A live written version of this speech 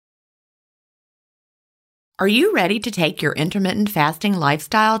Are you ready to take your intermittent fasting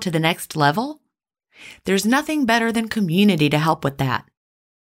lifestyle to the next level? There's nothing better than community to help with that.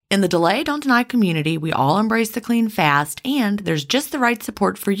 In the Delay Don't Deny community, we all embrace the clean fast, and there's just the right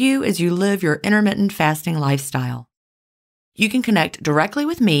support for you as you live your intermittent fasting lifestyle. You can connect directly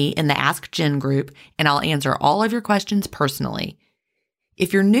with me in the Ask Jen group, and I'll answer all of your questions personally.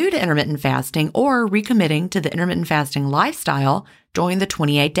 If you're new to intermittent fasting or recommitting to the intermittent fasting lifestyle, join the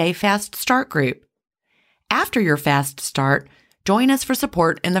 28-Day Fast Start group. After your fast start, join us for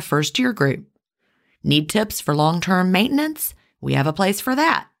support in the First Year group. Need tips for long-term maintenance? We have a place for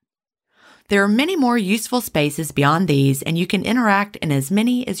that. There are many more useful spaces beyond these, and you can interact in as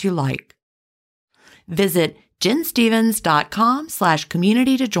many as you like. Visit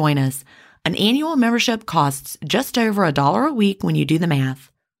jenstevens.com/community to join us. An annual membership costs just over $1 a week when you do the math.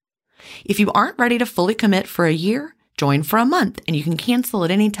 If you aren't ready to fully commit for a year, join for a month and you can cancel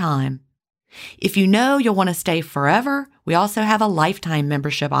at any time. If you know you'll want to stay forever, we also have a lifetime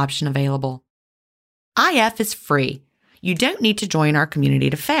membership option available. IF is free. You don't need to join our community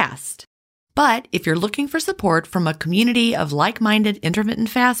to fast. But if you're looking for support from a community of like-minded intermittent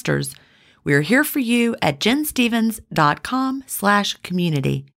fasters, we're here for you at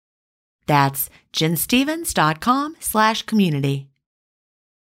jenstevens.com/community. That's jenstevens.com/community.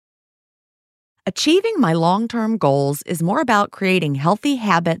 Achieving my long-term goals is more about creating healthy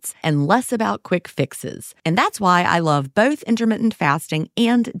habits and less about quick fixes. And that's why I love both intermittent fasting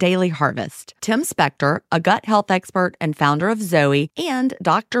and Daily Harvest. Tim Spector, a gut health expert and founder of Zoe, and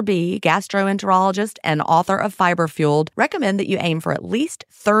Dr. B, gastroenterologist and author of Fiber Fueled, recommend that you aim for at least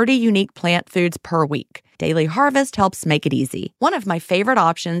 30 unique plant foods per week. Daily Harvest helps make it easy. One of my favorite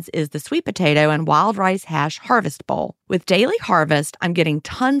options is the sweet potato and wild rice hash harvest bowl. With Daily Harvest, I'm getting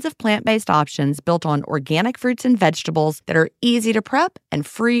tons of plant-based options built on organic fruits and vegetables that are easy to prep and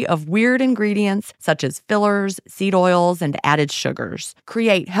free of weird ingredients such as fillers, seed oils, and added sugars.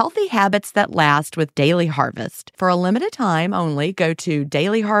 Create healthy habits that last with Daily Harvest. For a limited time only, go to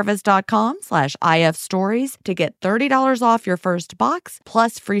dailyharvest.com/ifstories to get $30 off your first box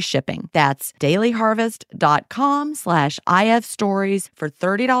plus free shipping. That's dailyharvest.com/ifstories for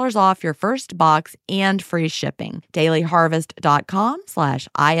 $30 off your first box and free shipping.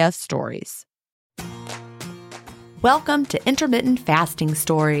 dailyharvest.com/ifstories. Welcome to Intermittent Fasting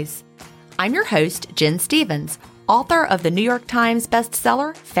Stories. I'm your host, Jen Stevens, author of the New York Times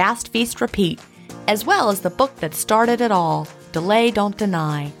bestseller, Fast, Feast, Repeat, as well as the book that started it all, Delay Don't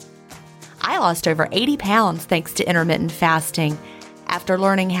Deny. I lost over 80 pounds thanks to intermittent fasting after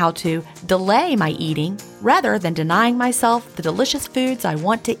learning how to delay my eating rather than denying myself the delicious foods I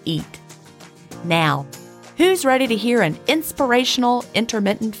want to eat. Now, who's ready to hear an inspirational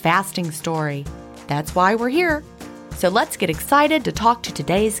intermittent fasting story? That's why we're here. So let's get excited to talk to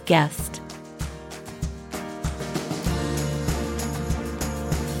today's guest.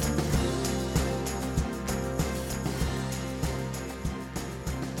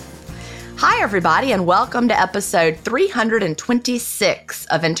 Hi, everybody, and welcome to episode 326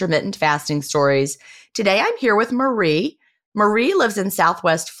 of Intermittent Fasting Stories. Today, I'm here with Marie. Marie lives in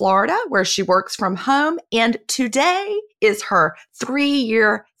Southwest Florida, where she works from home, and today is her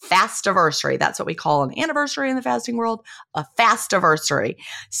 3-year fastiversary. That's what we call an anniversary in the fasting world, a fastiversary.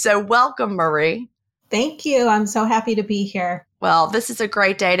 So welcome, Marie. Thank you. I'm so happy to be here. Well, this is a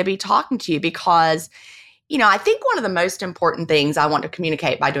great day to be talking to you because I think one of the most important things I want to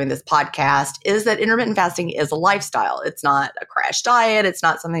communicate by doing this podcast is that intermittent fasting is a lifestyle. It's not a crash diet. It's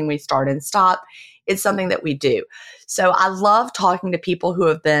not something we start and stop. It's something that we do. So I love talking to people who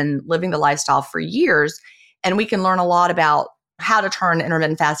have been living the lifestyle for years, and we can learn a lot about how to turn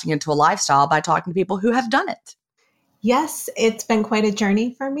intermittent fasting into a lifestyle by talking to people who have done it. Yes, it's been quite a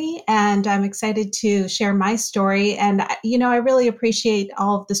journey for me, and I'm excited to share my story. And, I really appreciate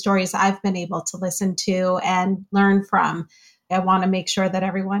all of the stories I've been able to listen to and learn from. I want to make sure that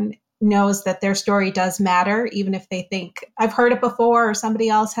everyone knows that their story does matter, even if they think I've heard it before or somebody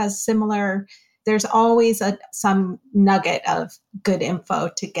else has similar. There's always some nugget of good info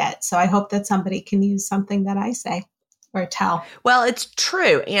to get. So I hope that somebody can use something that I say or tell. Well, it's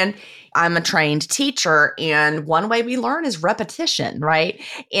true. And I'm a trained teacher, and one way we learn is repetition, right?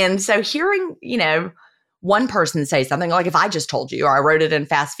 And so hearing, one person say something, like if I just told you or I wrote it in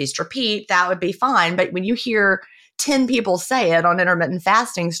Fast, Feast, Repeat, that would be fine. But when you hear 10 people say it on intermittent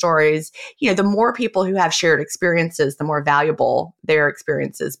fasting stories, the more people who have shared experiences, the more valuable their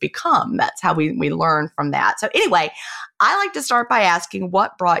experiences become. That's how we learn from that. So anyway, I like to start by asking,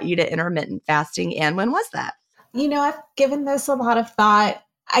 what brought you to intermittent fasting and when was that? I've given this a lot of thought.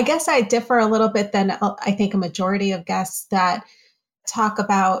 I guess I differ a little bit than I think a majority of guests that talk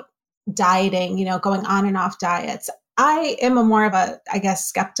about dieting, going on and off diets. I am a more of a, I guess,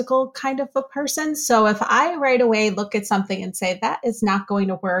 skeptical kind of a person. So if I right away look at something and say that is not going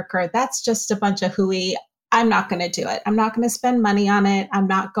to work, or that's just a bunch of hooey, I'm not going to do it. I'm not going to spend money on it. I'm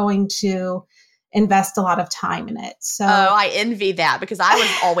not going to invest a lot of time in it. So I envy that because I was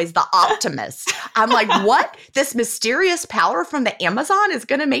always the optimist. I'm like, what? This mysterious powder from the Amazon is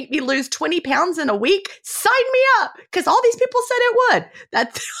going to make me lose 20 pounds in a week? Sign me up, because all these people said it would.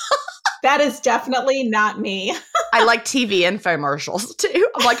 That is definitely not me. I like TV infomercials too.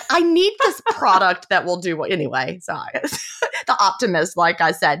 I'm like, I need this product that will do what anyway. Sorry. The optimist, like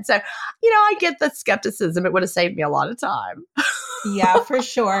I said. So, I get the skepticism. It would have saved me a lot of time. Yeah, for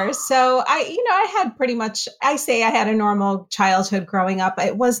sure. So I had pretty much, I had a normal childhood growing up.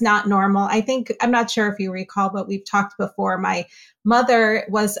 It was not normal. I'm not sure if you recall, but we've talked before. My mother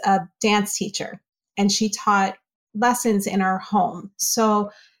was a dance teacher and she taught lessons in our home.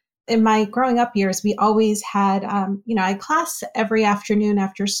 So in my growing up years, we always had, I had class every afternoon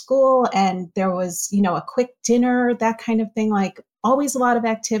after school, and there was, a quick dinner, that kind of thing, like always a lot of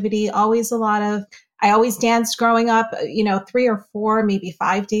activity, I always danced growing up, 3 or 4, maybe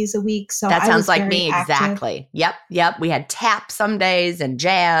 5 days a week. So that sounds like me. active. Exactly. Yep. We had tap some days and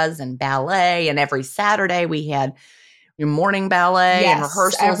jazz and ballet. And every Saturday we had your morning ballet and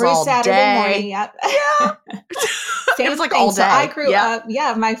rehearsals every all Saturday day. Morning. Yep. Yeah. It was like all day. So I grew up,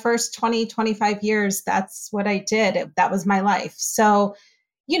 my first 20, 25 years, that's what I did. That was my life. So,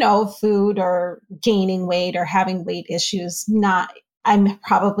 food or gaining weight or having weight issues, I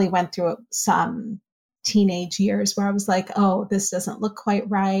probably went through some teenage years where I was like, oh, this doesn't look quite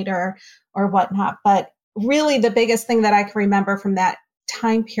right or whatnot. But really the biggest thing that I can remember from that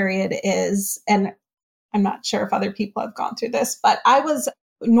time period is, and I'm not sure if other people have gone through this, but I was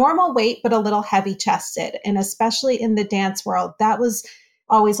normal weight, but a little heavy chested. And especially in the dance world, that was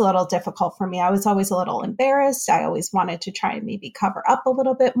always a little difficult for me. I was always a little embarrassed. I always wanted to try and maybe cover up a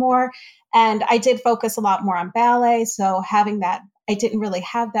little bit more. And I did focus a lot more on ballet. So having that, I didn't really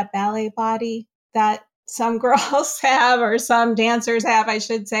have that ballet body that some girls have, or some dancers have, I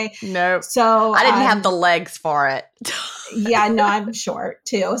should say. No. So I didn't have the legs for it. Yeah, no, I'm short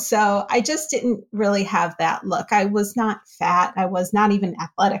too. So I just didn't really have that look. I was not fat. I was not even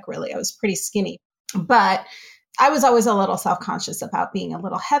athletic, really. I was pretty skinny. But I was always a little self-conscious about being a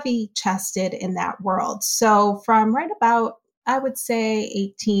little heavy chested in that world. So from right about, I would say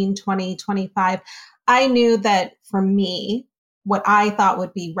 18, 20, 25, I knew that for me, what I thought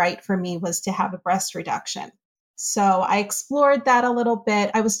would be right for me was to have a breast reduction. So I explored that a little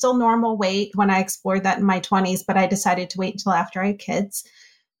bit. I was still normal weight when I explored that in my 20s, but I decided to wait until after I had kids.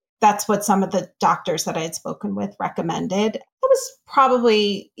 That's what some of the doctors that I had spoken with recommended. It was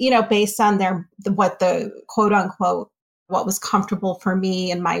probably, based on what the quote unquote, what was comfortable for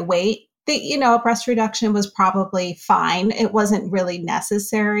me and my weight. A breast reduction was probably fine. It wasn't really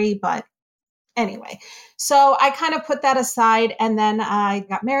necessary, but anyway, so I kind of put that aside, and then I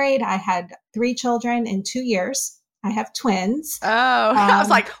got married. I had 3 children in 2 years. I have twins. Oh, I was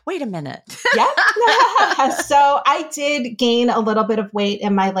like, wait a minute. Yeah. So I did gain a little bit of weight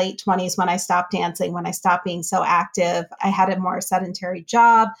in my late 20s when I stopped dancing, when I stopped being so active. I had a more sedentary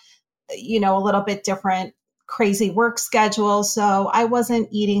job, a little bit different, crazy work schedule. So I wasn't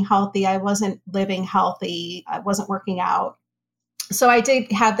eating healthy. I wasn't living healthy. I wasn't working out. So I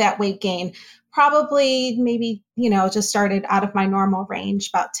did have that weight gain. Probably maybe, just started out of my normal range,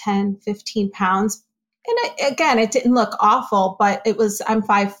 about 10, 15 pounds. And it didn't look awful, but I'm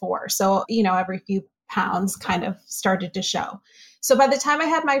 5'4". So, every few pounds kind of started to show. So by the time I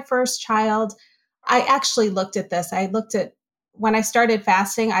had my first child, I actually looked at this. When I started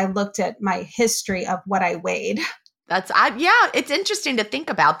fasting, I looked at my history of what I weighed. It's interesting to think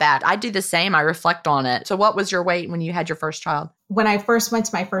about that. I do the same. I reflect on it. So what was your weight when you had your first child? When I first went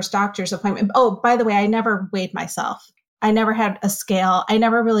to my first doctor's appointment, oh, by the way, I never weighed myself. I never had a scale. I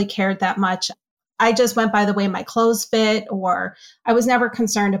never really cared that much. I just went by the way my clothes fit, or I was never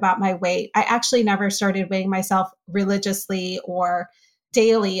concerned about my weight. I actually never started weighing myself religiously or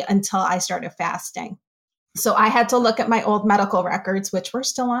daily until I started fasting. So I had to look at my old medical records, which were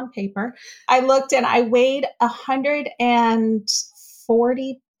still on paper. I looked and I weighed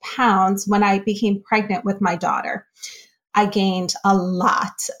 140 pounds when I became pregnant with my daughter. I gained a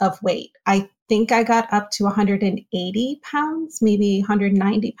lot of weight. I think I got up to 180 pounds, maybe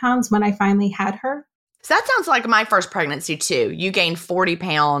 190 pounds when I finally had her. So that sounds like my first pregnancy too. You gained 40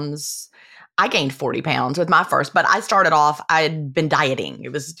 pounds. I gained 40 pounds with my first, but I started off, I had been dieting.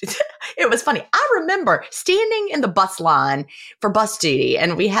 It was funny. I remember standing in the bus line for bus duty,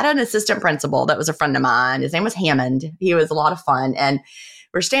 and we had an assistant principal that was a friend of mine. His name was Hammond. He was a lot of fun. And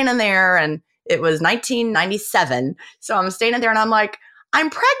we're standing there, and it was 1997. So I'm standing there and I'm like, I'm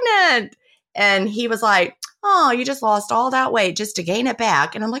pregnant. And he was like, oh, you just lost all that weight just to gain it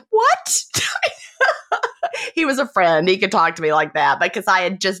back. And I'm like, what? He was a friend. He could talk to me like that because I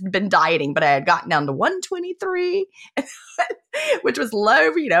had just been dieting, but I had gotten down to 123, which was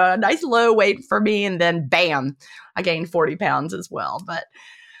low, a nice low weight for me. And then bam, I gained 40 pounds as well. But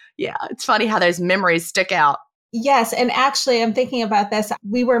yeah, it's funny how those memories stick out. Yes. And actually, I'm thinking about this.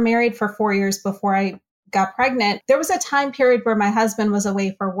 We were married for 4 years before I got pregnant. There was a time period where my husband was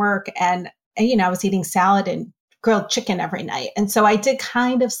away for work and I was eating salad and grilled chicken every night. And so I did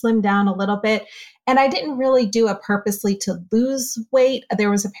kind of slim down a little bit. And I didn't really do it purposely to lose weight. There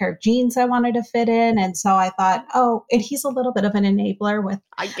was a pair of jeans I wanted to fit in. And so I thought, and he's a little bit of an enabler with.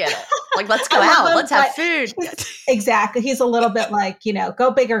 I get it. Like, let's go out. Let's have food. Exactly. He's a little bit like,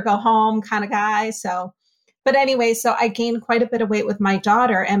 go big or go home kind of guy. So, but anyway, so I gained quite a bit of weight with my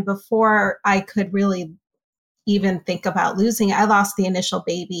daughter. And before I could really even think about losing it, I lost the initial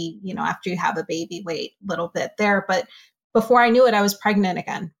baby, after you have a baby weight a little bit there. But before I knew it, I was pregnant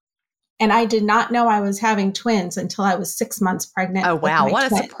again. And I did not know I was having twins until I was 6 months pregnant. Oh, wow.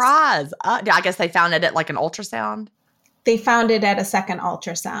 What a surprise. I guess they found it at like an ultrasound. They found it at a second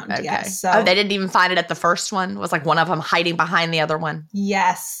ultrasound. Okay. Yes. So, they didn't even find it at the first one? It was like one of them hiding behind the other one?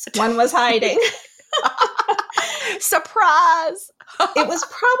 Yes. One was hiding. Surprise. It was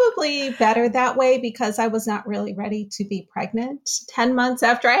probably better that way because I was not really ready to be pregnant 10 months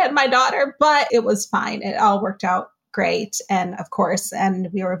after I had my daughter, but it was fine. It all worked out great. And of course, and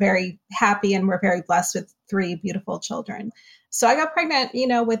we were very happy and we're very blessed with 3 beautiful children. So I got pregnant,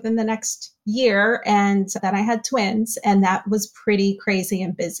 within the next year, and then I had twins, and that was pretty crazy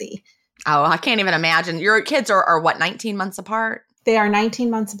and busy. Oh, I can't even imagine. Your kids are what, 19 months apart? They are 19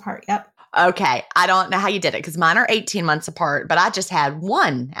 months apart. Yep. Okay. I don't know how you did it because mine are 18 months apart, but I just had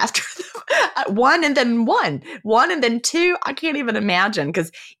one after one and then one and then 2. I can't even imagine because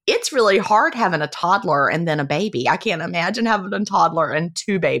it's really hard having a toddler and then a baby. I can't imagine having a toddler and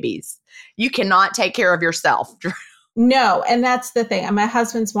 2 babies. You cannot take care of yourself. No. And that's the thing. My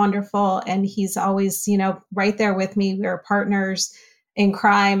husband's wonderful and he's always, right there with me. We're partners in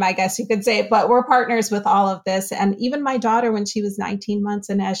crime, I guess you could say, but we're partners with all of this. And even my daughter, when she was 19 months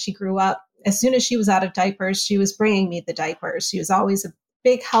and as she grew up, as soon as she was out of diapers, she was bringing me the diapers. She was always a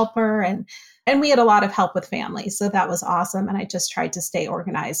big helper and we had a lot of help with family. So that was awesome. And I just tried to stay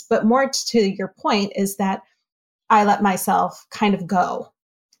organized. But more to your point is that I let myself kind of go.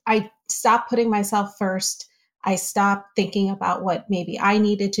 I stopped putting myself first. I stopped thinking about what maybe I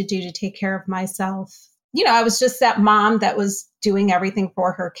needed to do to take care of myself. I was just that mom that was doing everything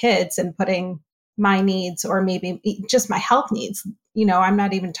for her kids and putting my needs or maybe just my health needs. I'm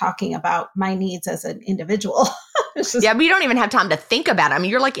not even talking about my needs as an individual. Yeah, but you don't even have time to think about it. I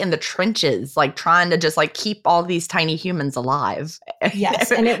mean, you're like in the trenches, like trying to just like keep all these tiny humans alive.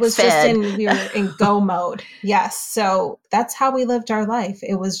 Yes. And it was we were in go mode. Yes. So that's how we lived our life.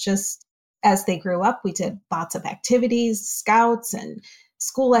 It was just as they grew up, we did lots of activities, scouts and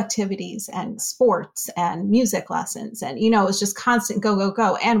school activities and sports and music lessons. And, it was just constant go, go,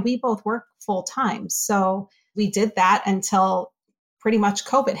 go. And we both work full time. So we did that until pretty much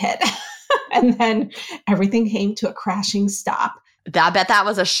COVID hit. And then everything came to a crashing stop. I bet that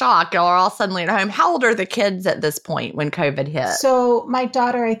was a shock. Y'all are all suddenly at home. How old are the kids at this point when COVID hit? So my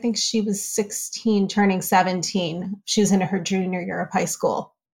daughter, I think she was 16, turning 17. She was in her junior year of high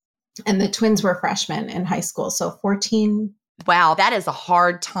school. And the twins were freshmen in high school. So 14. Wow, that is a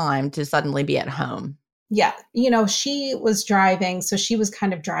hard time to suddenly be at home. Yeah. She was driving. So she was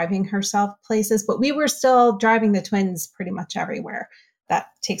kind of driving herself places, but we were still driving the twins pretty much everywhere. That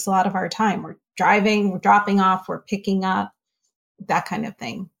takes a lot of our time. We're driving, we're dropping off, we're picking up, that kind of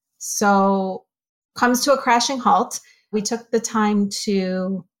thing. So comes to a crashing halt. We took the time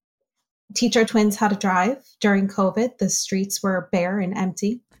to teach our twins how to drive during COVID. The streets were bare and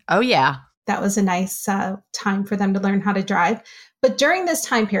empty. Oh, yeah. That was a nice time for them to learn how to drive. But during this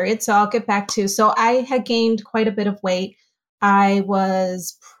time period, so I'll get back to, so I had gained quite a bit of weight. I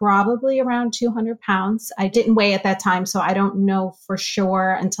was probably around 200 pounds. I didn't weigh at that time, so I don't know for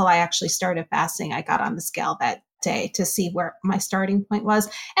sure until I actually started fasting. I got on the scale that day to see where my starting point was.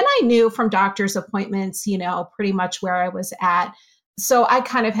 And I knew from doctor's appointments, pretty much where I was at. So I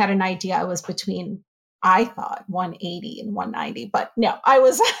kind of had an idea. I was between, I thought 180 and 190, but no, I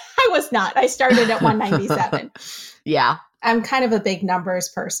was not. I started at 197. Yeah. I'm kind of a big numbers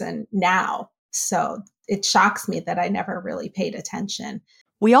person now. So it shocks me that I never really paid attention.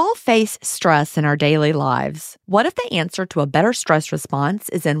 We all face stress in our daily lives. What if the answer to a better stress response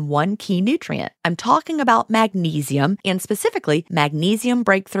is in one key nutrient? I'm talking about magnesium, and specifically Magnesium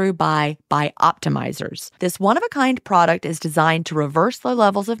Breakthrough by Bioptimizers. This one-of-a-kind product is designed to reverse low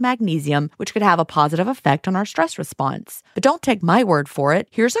levels of magnesium, which could have a positive effect on our stress response. But don't take my word for it.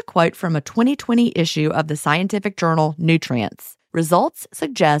 Here's a quote from a 2020 issue of the scientific journal Nutrients. Results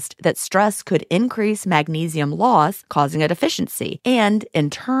suggest that stress could increase magnesium loss, causing a deficiency, and in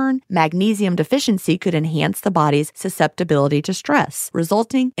turn, magnesium deficiency could enhance the body's susceptibility to stress,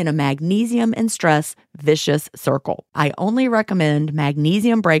 resulting in a magnesium and stress vicious circle. I only recommend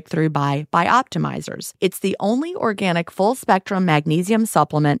Magnesium Breakthrough by Bioptimizers. It's the only organic full-spectrum magnesium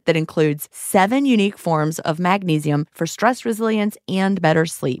supplement that includes 7 unique forms of magnesium for stress resilience and better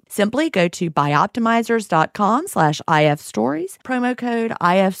sleep. Simply go to bioptimizers.com/ifstories, promo code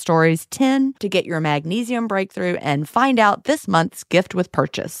IFStories10 to get your Magnesium Breakthrough and find out this month's gift with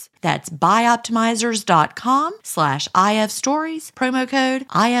purchase. That's bioptimizers.com/IFstories, promo code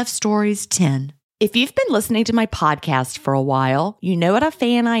IFStories10. If you've been listening to my podcast for a while, you know what a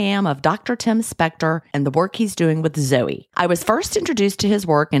fan I am of Dr. Tim Spector and the work he's doing with Zoe. I was first introduced to his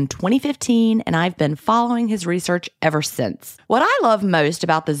work in 2015, and I've been following his research ever since. What I love most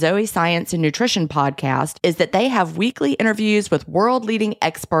about the Zoe Science and Nutrition podcast is that they have weekly interviews with world-leading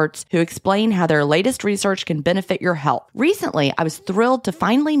experts who explain how their latest research can benefit your health. Recently, I was thrilled to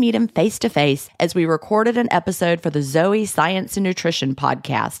finally meet him face-to-face as we recorded an episode for the Zoe Science and Nutrition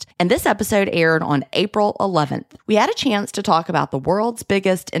podcast, and this episode aired on April 11th. We had a chance to talk about the world's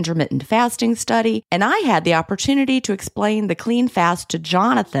biggest intermittent fasting study, and I had the opportunity to explain the clean fast to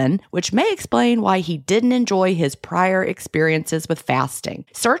Jonathan, which may explain why he didn't enjoy his prior experiences with fasting.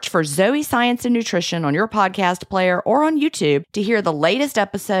 Search for Zoe Science and Nutrition on your podcast player or on YouTube to hear the latest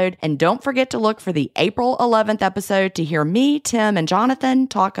episode, and don't forget to look for the April 11th episode to hear me, Tim, and Jonathan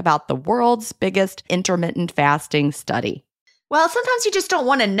talk about the world's biggest intermittent fasting study. Well, sometimes you just don't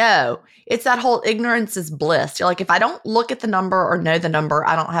want to know. It's that whole ignorance is bliss. You're like, if I don't look at the number or know the number,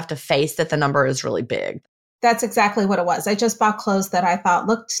 I don't have to face that the number is really big. That's exactly what it was. I just bought clothes that I thought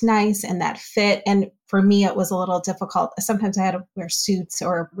looked nice and that fit. And for me, it was a little difficult. Sometimes I had to wear suits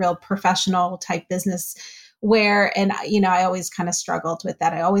or real professional type business wear. And, I always kind of struggled with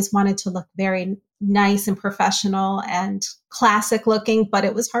that. I always wanted to look very nice and professional and classic looking, but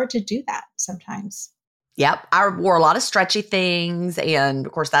it was hard to do that sometimes. Yep. I wore a lot of stretchy things. And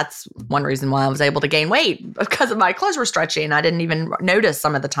of course, that's one reason why I was able to gain weight, because of my clothes were stretchy and I didn't even notice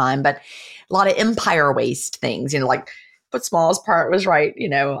some of the time. But a lot of empire waist things, like the smallest part was right,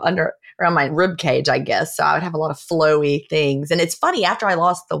 around my rib cage, I guess. So I would have a lot of flowy things. And it's funny, after I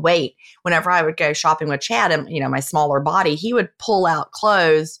lost the weight, whenever I would go shopping with Chad and, my smaller body, he would pull out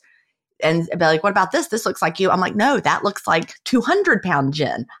clothes and be like, what about this? This looks like you. I'm like, no, that looks like 200-pound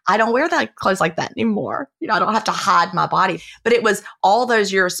Jen. I don't wear that clothes like that anymore. I don't have to hide my body. But it was all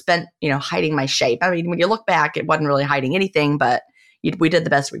those years spent, hiding my shape. I mean, when you look back, it wasn't really hiding anything, but we did the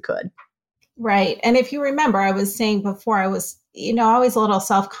best we could. Right. And if you remember, I was saying before, I was, always a little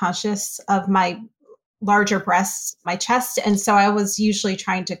self-conscious of my larger breasts, my chest. And so I was usually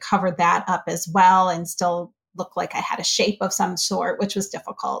trying to cover that up as well and still look like I had a shape of some sort, which was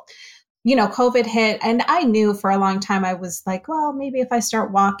difficult. COVID hit, and I knew for a long time, I was like, well, maybe if I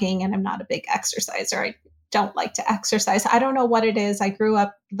start walking, and I'm not a big exerciser, I don't like to exercise. I don't know what it is. I grew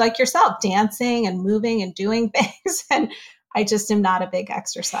up like yourself, dancing and moving and doing things. And I just am not a big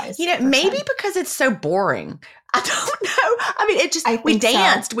exercise person. Maybe because it's so boring. I don't know. I mean, we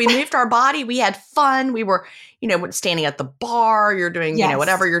danced, we moved our body, we had fun. We were, standing at the bar, you're doing,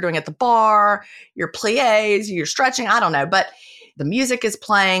 whatever you're doing at the bar, your pliés, you're stretching, I don't know. But the music is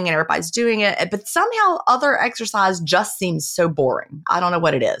playing and everybody's doing it. But somehow other exercise just seems so boring. I don't know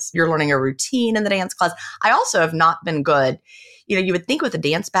what it is. You're learning a routine in the dance class. I also have not been good. You would think with a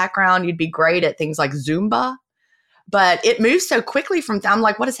dance background, you'd be great at things like Zumba, but it moves so quickly I'm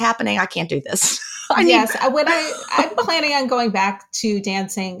like, what is happening? I can't do this. I'm planning on going back to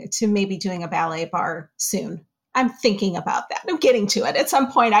dancing, to maybe doing a ballet bar soon. I'm thinking about that. I'm getting to it. At some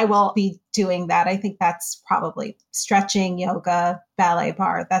point, I will be doing that. I think that's probably stretching, yoga, ballet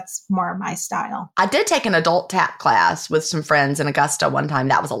bar. That's more my style. I did take an adult tap class with some friends in Augusta one time.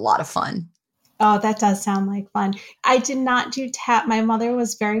 That was a lot of fun. Oh, that does sound like fun. I did not do tap. My mother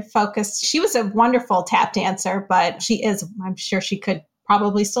was very focused. She was a wonderful tap dancer, but I'm sure she could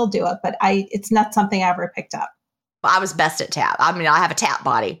probably still do it, but it's not something I ever picked up. I was best at tap. I mean, I have a tap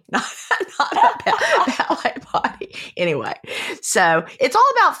body, not a ballet body. Anyway, so it's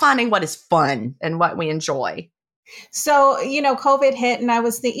all about finding what is fun and what we enjoy. So, COVID hit and I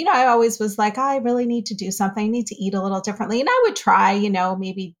was thinking, I always was like, I really need to do something. I need to eat a little differently. And I would try,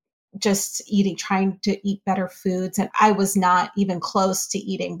 maybe just trying to eat better foods. And I was not even close to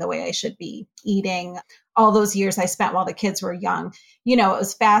eating the way I should be eating. All those years I spent while the kids were young, it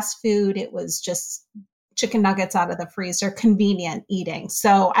was fast food. It was just chicken nuggets out of the freezer, convenient eating.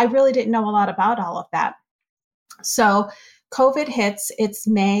 So I really didn't know a lot about all of that. So COVID hits, it's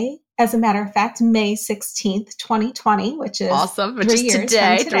May. As a matter of fact, May 16th, 2020, which is awesome, which 3 is years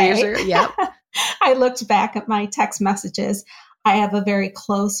today. from today. 3 years ago. Yep. I looked back at my text messages. I have a very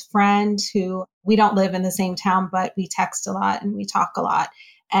close friend who we don't live in the same town, but we text a lot and we talk a lot.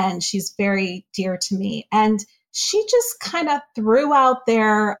 And she's very dear to me. And she just kind of threw out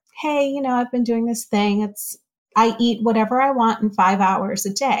there, hey, I've been doing this thing. I eat whatever I want in 5 hours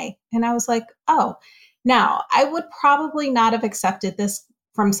a day. And I was like, oh, now I would probably not have accepted this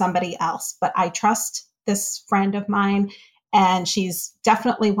from somebody else, but I trust this friend of mine, and she's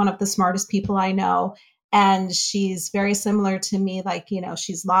definitely one of the smartest people I know. And she's very similar to me. Like,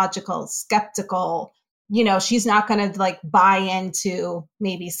 she's logical, skeptical, she's not going to buy into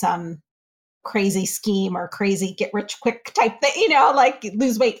maybe some crazy scheme or crazy get rich quick type thing,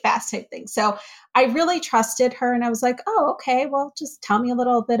 lose weight fast type thing. So I really trusted her, and I was like, oh, okay, well, just tell me a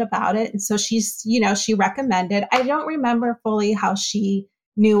little bit about it. And so she's, she recommended. I don't remember fully how she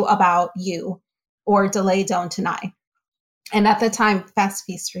knew about you or Delay Don't Deny. And at the time, Fast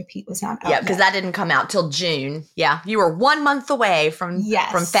Feast Repeat was not out. Yeah, because that didn't come out till June. Yeah, you were 1 month away from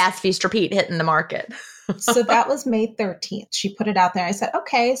Fast Feast Repeat hitting the market. So that was May 13th. She put it out there. I said,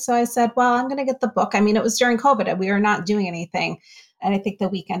 okay. So I said, well, I'm going to get the book. I mean, it was during COVID and we were not doing anything. And I think the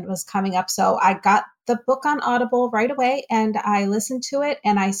weekend was coming up. So I got the book on Audible right away and I listened to it.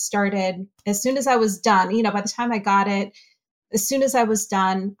 And I started, as soon as I was done, by the time I got it, as soon as I was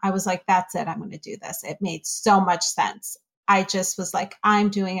done, I was like, that's it. I'm going to do this. It made so much sense. I just was like, I'm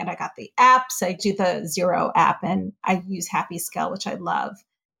doing it. I got the apps. I do the Zero app and I use Happy Scale, which I love.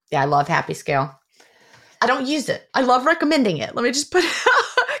 Yeah, I love Happy Scale. I don't use it. I love recommending it. Let me just put it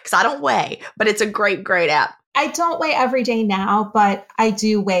because I don't weigh, but it's a great, great app. I don't weigh every day now, but I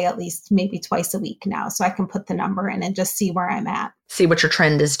do weigh at least maybe twice a week now. So I can put the number in and just see where I'm at. See what your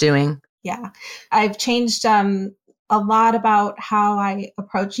trend is doing. Yeah. I've changed a lot about how I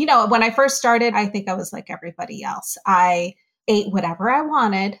approach, when I first started, I think I was like everybody else. I ate whatever I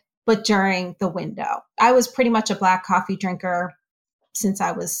wanted, but during the window. I was pretty much a black coffee drinker since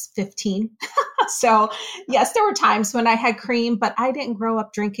I was 15. So yes, there were times when I had cream, but I didn't grow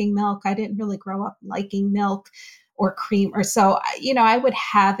up drinking milk. I didn't really grow up liking milk or cream or so, I would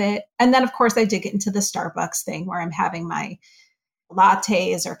have it. And then of course I did get into the Starbucks thing where I'm having my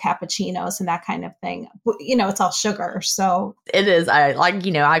lattes or cappuccinos and that kind of thing. But, it's all sugar. So it is. I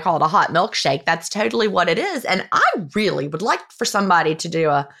call it a hot milkshake. That's totally what it is. And I really would like for somebody to do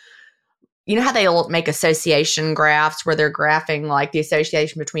how they'll make association graphs where they're graphing like the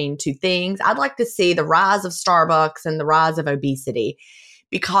association between two things. I'd like to see the rise of Starbucks and the rise of obesity,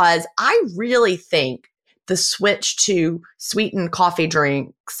 because I really think the switch to sweetened coffee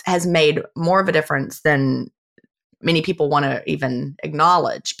drinks has made more of a difference than many people want to even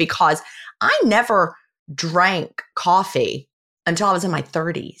acknowledge, because I never drank coffee until I was in my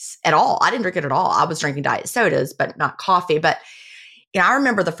 30s at all. I didn't drink it at all. I was drinking diet sodas, but not coffee. But I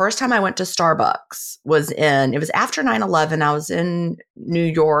remember the first time I went to Starbucks it was after 9/11. I was in New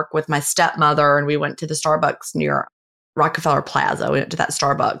York with my stepmother and we went to the Starbucks near Rockefeller Plaza. We went to that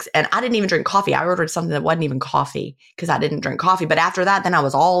Starbucks and I didn't even drink coffee. I ordered something that wasn't even coffee because I didn't drink coffee. But after that, then I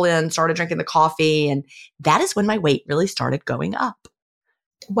was all in, started drinking the coffee. And that is when my weight really started going up.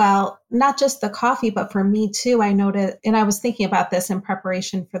 Well, not just the coffee, but for me too, I noticed, and I was thinking about this in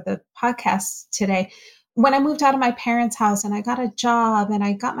preparation for the podcast today. When I moved out of my parents' house and I got a job and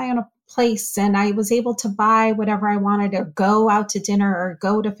I got my own place and I was able to buy whatever I wanted or go out to dinner or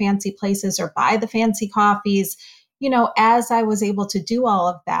go to fancy places or buy the fancy coffees, as I was able to do all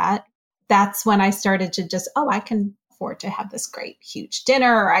of that, that's when I started to just, I can afford to have this great, huge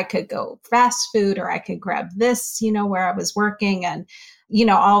dinner, or I could go fast food, or I could grab this, where I was working and,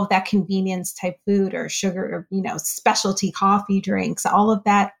 all of that convenience type food or sugar, or, specialty coffee drinks, all of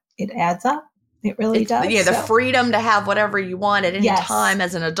that, it adds up. It really does. Yeah, the freedom to have whatever you want at any time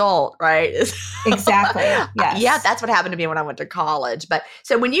as an adult, right? Exactly. Yes. Yeah, that's what happened to me when I went to college. But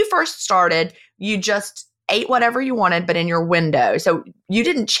so when you first started, you just ate whatever you wanted, but in your window. So you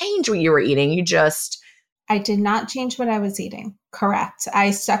didn't change what you were eating. I did not change what I was eating. Correct. I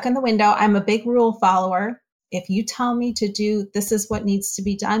stuck in the window. I'm a big rule follower. If you tell me to do, this is what needs to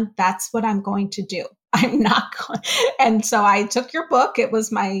be done, that's what I'm going to do. I'm not going. And so I took your book. It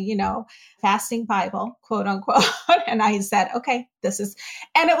was my, fasting Bible, quote unquote. And I said, okay,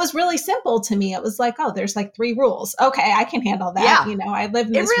 and it was really simple to me. It was like, oh, there's like 3 rules. Okay, I can handle that. Yeah. I live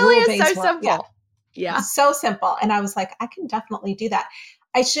in It this really is rule-based so world. simple. Yeah. So simple. And I was like, I can definitely do that.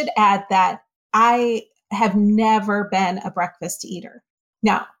 I should add that I have never been a breakfast eater.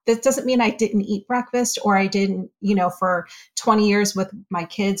 Now, that doesn't mean I didn't eat breakfast or I didn't, for 20 years with my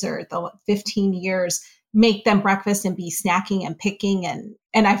kids or the 15 years, make them breakfast and be snacking and picking.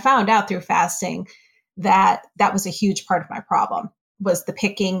 And I found out through fasting that was a huge part of my problem was the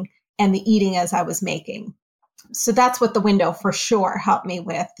picking and the eating as I was making. So that's what the window for sure helped me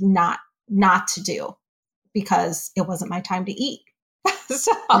with not to do because it wasn't my time to eat.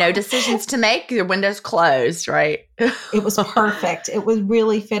 So, no decisions to make. Your window's closed, right? It was perfect. It was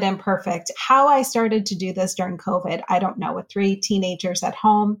really fit in perfect. How I started to do this during COVID, I don't know, with 3 teenagers at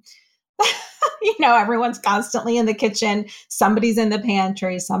home. Everyone's constantly in the kitchen. Somebody's in the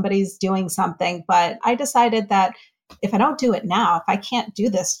pantry. Somebody's doing something. But I decided that if I don't do it now, if I can't do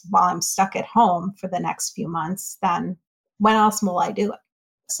this while I'm stuck at home for the next few months, then when else will I do it?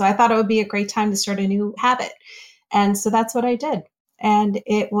 So I thought it would be a great time to start a new habit. And so that's what I did. And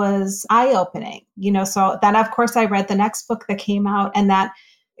it was eye-opening, so then of course I read the next book that came out and that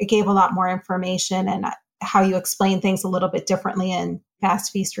it gave a lot more information and how you explain things a little bit differently in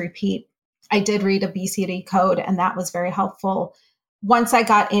Fast, Feast, Repeat. I did read Obesity Code and that was very helpful. Once I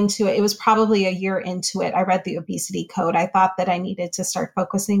got into it, it was probably a year into it. I read the Obesity Code. I thought that I needed to start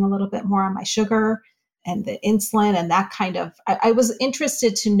focusing a little bit more on my sugar and the insulin and that kind of, I was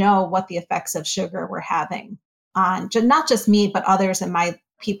interested to know what the effects of sugar were having on not just me, but others and my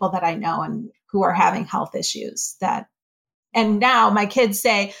people that I know and who are having health issues and now my kids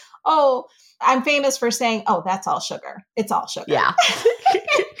say, oh, I'm famous for saying, oh, that's all sugar. It's all sugar. Yeah. Because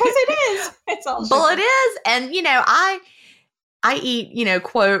it is. It's all sugar. Well, it is. And, I eat,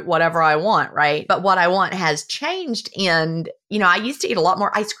 quote, whatever I want, right? But what I want has changed. And, I used to eat a lot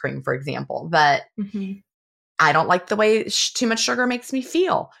more ice cream, for example, but I don't like the way too much sugar makes me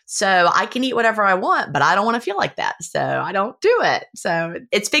feel. So I can eat whatever I want, but I don't want to feel like that. So I don't do it. So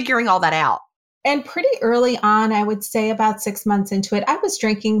it's figuring all that out. And pretty early on, I would say about 6 months into it, I was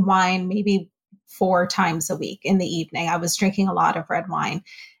drinking wine maybe 4 times a week in the evening. I was drinking a lot of red wine.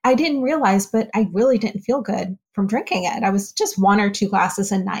 I didn't realize, but I really didn't feel good from drinking it. I was just 1 or 2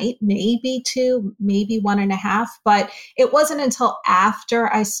 glasses a night, maybe 2, maybe 1.5. But it wasn't until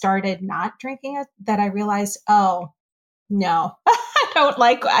after I started not drinking it that I realized, oh, no,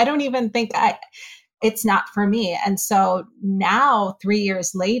 I don't even think it's not for me. And so now 3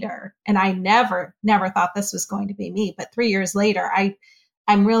 years later, and I never thought this was going to be me, but 3 years later,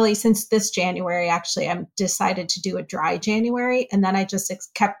 I'm really, since this January, actually, I'm decided to do a dry January. And then I just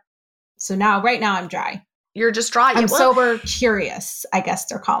so right now I'm dry. You're just dry. I'm sober curious, I guess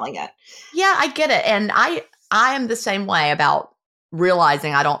they're calling it. Yeah, I get it. And I am the same way about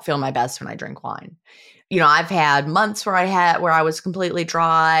realizing I don't feel my best when I drink wine. I've had months where I was completely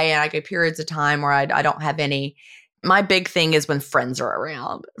dry and I get periods of time where I don't have any. My big thing is when friends are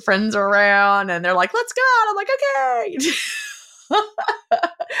around. And they're like, let's go. And I'm like, okay.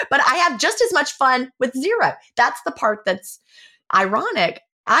 But I have just as much fun with 0. That's the part that's ironic.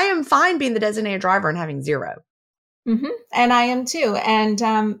 I am fine being the designated driver and having 0. Mm-hmm. And I am too. And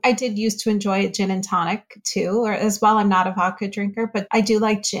I did used to enjoy gin and tonic too, or as well. I'm not a vodka drinker, but I do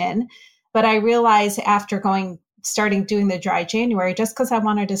like gin. But I realized after starting doing the dry January, just because I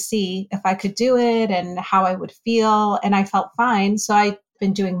wanted to see if I could do it and how I would feel. And I felt fine. So I've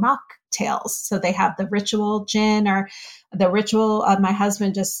been doing mocktails. So they have the Ritual gin or the Ritual. My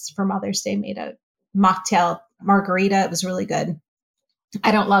husband just for Mother's Day made a mocktail margarita. It was really good.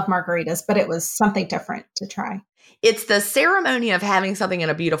 I don't love margaritas, but it was something different to try. It's the ceremony of having something in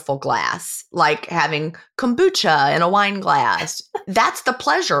a beautiful glass, like having kombucha in a wine glass. That's the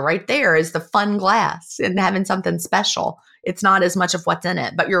pleasure right there, is the fun glass and having something special. It's not as much of what's in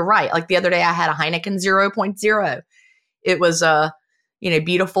it. But you're right. Like the other day I had a Heineken 0.0. It was a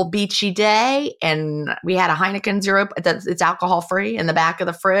beautiful beachy day, and we had a Heineken 0. It's alcohol free in the back of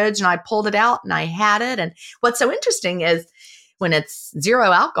the fridge, and I pulled it out and I had it. And what's so interesting is when it's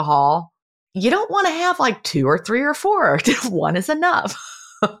 0 alcohol, you don't want to have like 2 or 3 or 4. 1 is enough.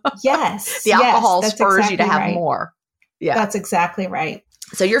 Yes. The alcohol spurs you to have more. Yeah. That's exactly right.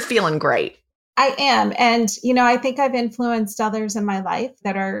 So you're feeling great. I am. And, I think I've influenced others in my life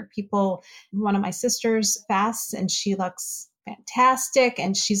that are people. One of my sisters fasts and she looks fantastic.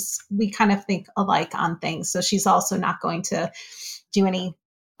 And we kind of think alike on things. So she's also not going to do any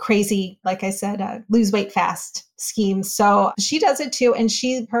crazy, like I said, lose weight fast schemes. So she does it too. And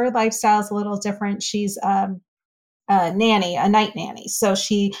her lifestyle is a little different. She's a nanny, a night nanny. So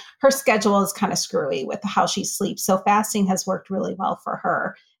her schedule is kind of screwy with how she sleeps. So fasting has worked really well for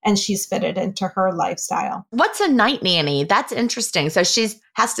her, and she's fitted into her lifestyle. What's a night nanny? That's interesting. So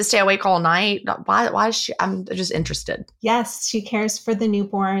has to stay awake all night. Why is she? I'm just interested. Yes, she cares for the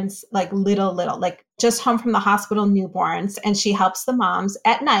newborns, like little, like just home from the hospital newborns, and she helps the moms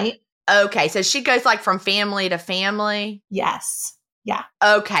at night. Okay, so she goes like from family to family? Yes. Yeah.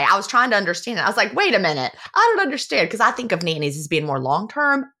 Okay, I was trying to understand it. I was like, wait a minute. I don't understand, because I think of nannies as being more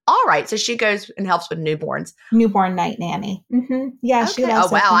long-term. All right, so she goes and helps with newborns. Newborn night nanny. Mm-hmm. Yeah, okay. she loves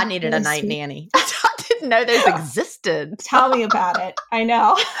Oh, wow, I needed a night nanny. I didn't know those existed. Tell me about it. I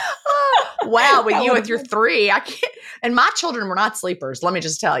know. Wow, with your 3, I can't. And my children were not sleepers, let me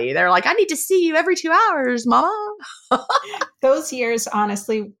just tell you. They're like, I need to see you every 2 hours, Mama. Those years,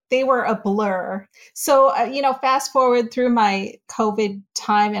 honestly, they were a blur. So, fast forward through my COVID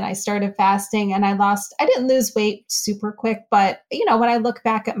time, and I started fasting, and I didn't lose weight super quick, but, when I look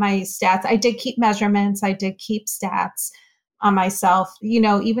back at my stats, I did keep measurements, I did keep stats on myself.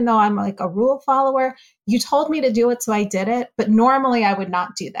 Even though I'm like a rule follower, you told me to do it, so I did it. But normally I would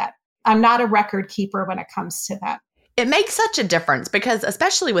not do that. I'm not a record keeper when it comes to that. It makes such a difference, because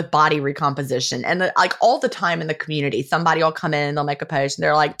especially with body recomposition, and like all the time in the community, somebody will come in, they'll make a post and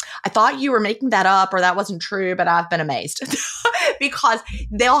they're like, I thought you were making that up, or that wasn't true, but I've been amazed. Because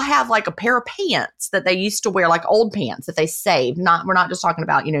they'll have like a pair of pants that they used to wear, like old pants that they saved. We're not just talking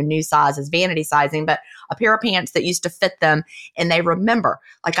about, new sizes, vanity sizing, but a pair of pants that used to fit them. And they remember,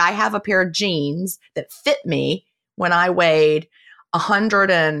 like, I have a pair of jeans that fit me when I weighed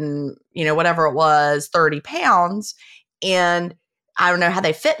 100 and, whatever it was, 30 pounds. And I don't know how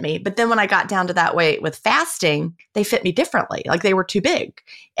they fit me. But then when I got down to that weight with fasting, they fit me differently. Like they were too big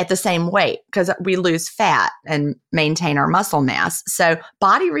at the same weight, because we lose fat and maintain our muscle mass. So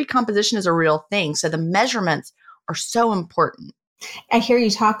body recomposition is a real thing. So the measurements are so important. I hear you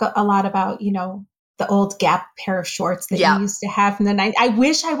talk a lot about, the old Gap pair of shorts that you used to have from the 90s. I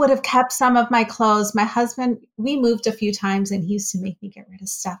wish I would have kept some of my clothes. My husband, we moved a few times, and he used to make me get rid of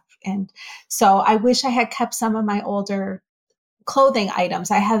stuff. And so I wish I had kept some of my older clothing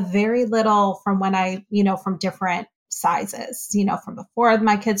items. I have very little from when from different sizes, from before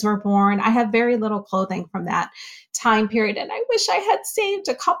my kids were born. I have very little clothing from that time period. And I wish I had saved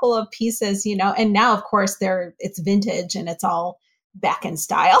a couple of pieces, and now of course it's vintage and it's all back in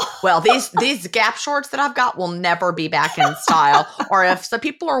style. Well, these Gap shorts that I've got will never be back in style. Or if some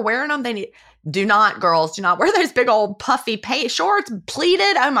people are wearing them, girls, do not wear those big old puffy shorts,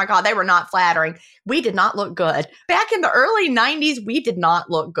 pleated. Oh my God, they were not flattering. We did not look good. Back in the early 90s, we did not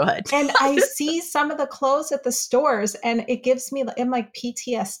look good. And I see some of the clothes at the stores, and it gives me, I'm like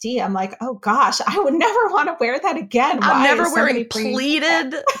PTSD. I'm like, oh gosh, I would never want to wear that again. I'm never wearing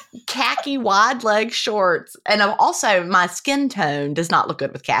pleated khaki wide leg shorts. And also my skin tone does not look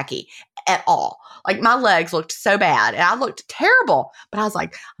good with khaki at all. Like my legs looked so bad and I looked terrible, but I was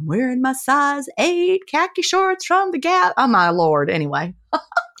like, I'm wearing my size 8 khaki shorts from the Gap. Oh my Lord. Anyway.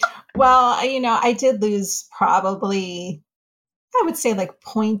 Well, I did lose probably, I would say like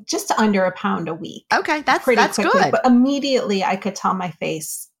just under a pound a week. Okay. That's quickly, good. But immediately I could tell my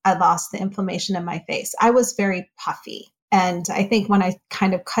face, I lost the inflammation in my face. I was very puffy. And I think when I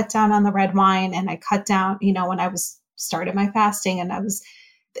kind of cut down on the red wine, and I cut down, when I started my fasting, and I was,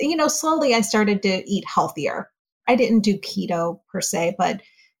 slowly I started to eat healthier. I didn't do keto per se, but,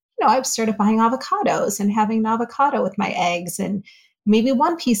 I started buying avocados and having an avocado with my eggs, and maybe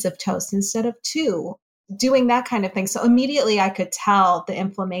 1 piece of toast instead of 2, doing that kind of thing. So immediately I could tell the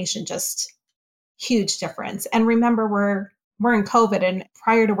inflammation, just huge difference. And remember, we're in COVID, and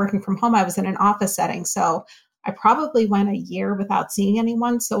prior to working from home, I was in an office setting. So I probably went a year without seeing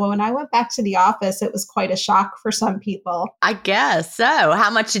anyone. So when I went back to the office, it was quite a shock for some people. I guess so. How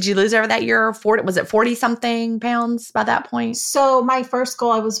much did you lose over that year? Was it 40 something pounds by that point? So my first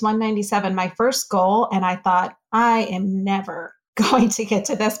goal, I was 197, my first goal. And I thought, I am never going to get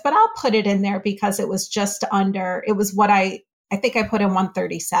to this, but I'll put it in there because it was just under, it was what I think I put in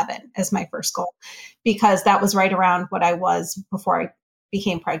 137 as my first goal, because that was right around what I was before I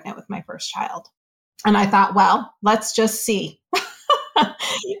became pregnant with my first child. And I thought, well, let's just see.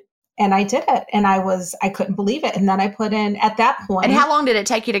 And I did it. And I couldn't believe it. And then I put in at that point. And how long did it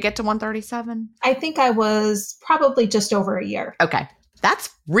take you to get to 137? I think I was probably just over a year. Okay.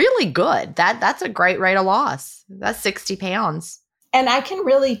 That's really good. That's a great rate of loss. That's 60 pounds. And I can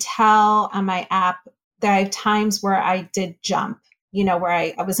really tell on my app that I have times where I did jump. where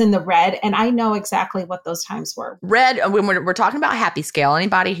I was in the red, and I know exactly what those times were. Red, when we're talking about Happy Scale,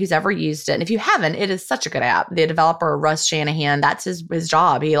 anybody who's ever used it, and if you haven't, it is such a good app. The developer, Russ Shanahan, that's his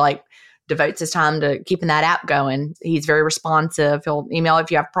job. He devotes his time to keeping that app going. He's very responsive. He'll email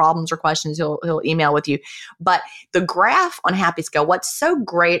if you have problems or questions, he'll email with you. But the graph on Happy Scale, what's so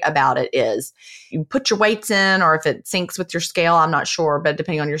great about it is you put your weights in, or if it syncs with your scale, I'm not sure, but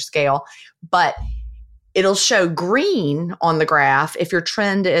depending on your scale, but it'll show green on the graph if your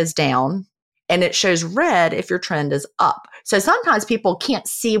trend is down, and it shows red if your trend is up. So sometimes people can't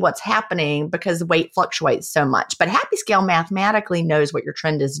see what's happening because the weight fluctuates so much. But Happy Scale mathematically knows what your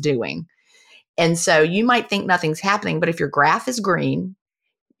trend is doing. And so you might think nothing's happening, but if your graph is green,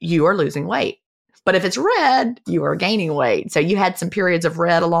 you are losing weight. But if it's red, you are gaining weight. So you had some periods of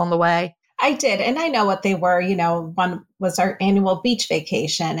red along the way. I did. And I know what they were. One was our annual beach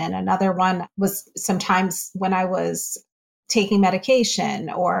vacation, and another one was sometimes when I was taking medication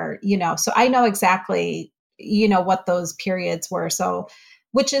or, so I know exactly, what those periods were. So,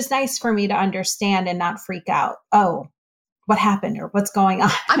 which is nice for me to understand and not freak out. Oh, what happened or what's going on?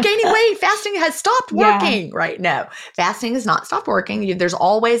 I'm gaining weight. Fasting has stopped working. Yeah. Right? No, fasting has not stopped working. There's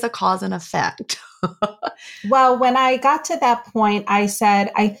always a cause and effect. Well, when I got to that point, I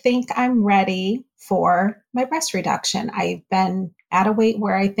said, I think I'm ready for my breast reduction. I've been at a weight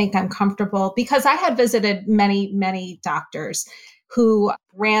where I think I'm comfortable, because I had visited many, many doctors who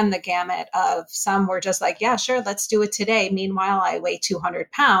ran the gamut of, some were just like, yeah, sure, let's do it today. Meanwhile, I weigh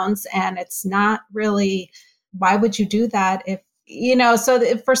 200 pounds, and it's not really, why would you do that if,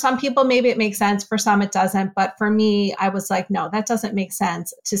 so for some people, maybe it makes sense. For some, it doesn't. But for me, I was like, no, that doesn't make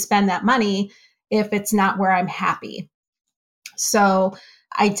sense to spend that money if it's not where I'm happy. So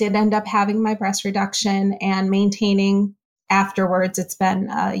I did end up having my breast reduction and maintaining afterwards. It's been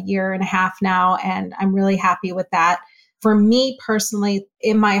a year and a half now, and I'm really happy with that. For me personally,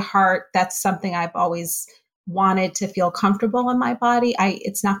 in my heart, that's something I've always wanted, to feel comfortable in my body.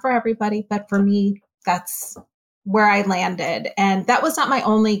 It's not for everybody, but for me, that's where I landed. And that was not my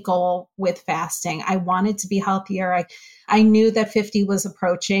only goal with fasting. I wanted to be healthier. I knew that 50 was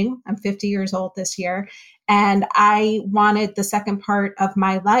approaching. I'm 50 years old this year. And I wanted the second part of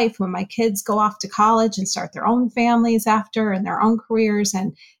my life, when my kids go off to college and start their own families after, and their own careers,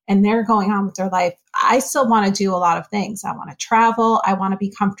 and they're going on with their life. I still want to do a lot of things. I want to travel. I want to be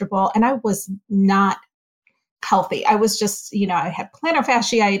comfortable. And I was not healthy. I was just, I had plantar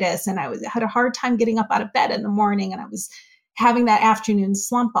fasciitis, and had a hard time getting up out of bed in the morning, and I was having that afternoon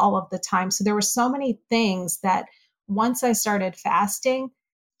slump all of the time. So there were so many things that once I started fasting,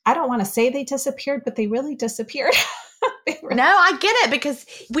 I don't want to say they disappeared, but they really disappeared. No, I get it, because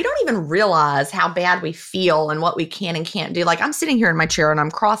we don't even realize how bad we feel and what we can and can't do. Like, I'm sitting here in my chair and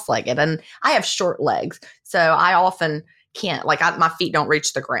I'm cross-legged, and I have short legs. So I often can't, my feet don't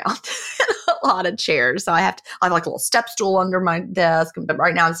reach the ground in a lot of chairs. So I have like a little step stool under my desk. But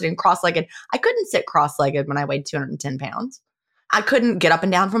right now I'm sitting cross-legged. I couldn't sit cross-legged when I weighed 210 pounds. I couldn't get up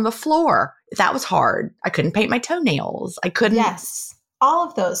and down from the floor. That was hard. I couldn't paint my toenails. I couldn't. Yes, all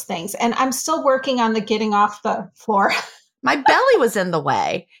of those things. And I'm still working on the getting off the floor. My belly was in the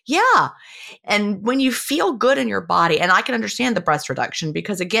way. Yeah. And when you feel good in your body, and I can understand the breast reduction,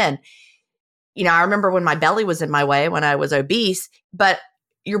 because again, I remember when my belly was in my way when I was obese, but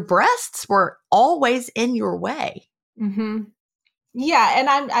your breasts were always in your way. Mm-hmm.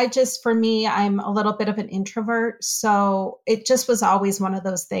 Yeah. And for me, I'm a little bit of an introvert. So it just was always one of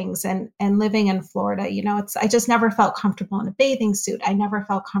those things. And living in Florida, I just never felt comfortable in a bathing suit. I never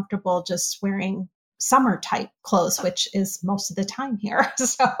felt comfortable just wearing summer type clothes, which is most of the time here.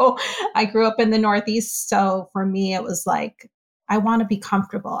 So I grew up in the Northeast. So for me, it was like, I want to be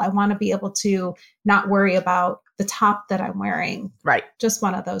comfortable. I want to be able to not worry about the top that I'm wearing. Right. Just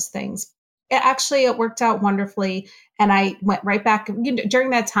one of those things. It worked out wonderfully. And I went right back. During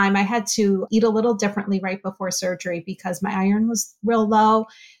that time, I had to eat a little differently right before surgery because my iron was real low.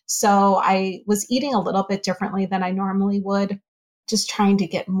 So I was eating a little bit differently than I normally would, just trying to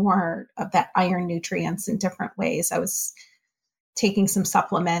get more of that iron nutrients in different ways. I was taking some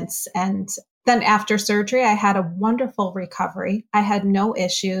supplements, and then after surgery, I had a wonderful recovery. I had no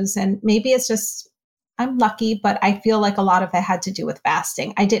issues, and maybe it's just, I'm lucky, but I feel like a lot of it had to do with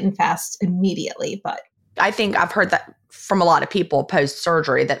fasting. I didn't fast immediately, but I think I've heard that from a lot of people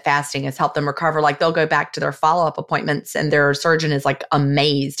post-surgery, that fasting has helped them recover. Like, they'll go back to their follow-up appointments and their surgeon is like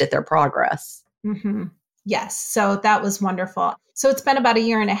amazed at their progress. Mm-hmm. Yes. So that was wonderful. So it's been about a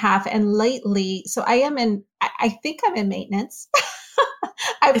year and a half. And lately, so I think I'm in maintenance.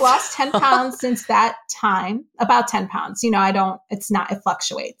 I've lost 10 pounds since that time, about 10 pounds. It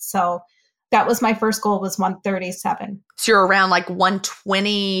fluctuates. So That was my first goal, was 137. So you're around like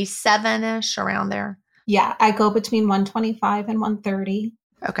 127-ish, around there? Yeah, I go between 125 and 130.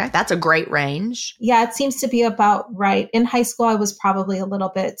 Okay, that's a great range. Yeah, it seems to be about right. In high school, I was probably a little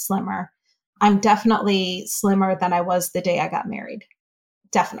bit slimmer. I'm definitely slimmer than I was the day I got married.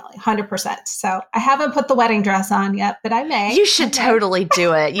 Definitely, 100%. So I haven't put the wedding dress on yet, but I may. You should totally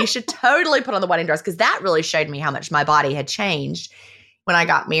do it. You should totally put on the wedding dress, because that really showed me how much my body had changed. When I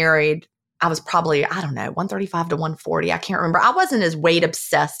got married, I was probably, 135 to 140. I can't remember. I wasn't as weight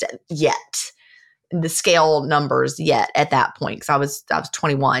obsessed yet, the scale numbers yet at that point, because I was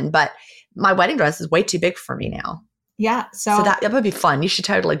 21. But my wedding dress is way too big for me now. Yeah. So that would be fun. You should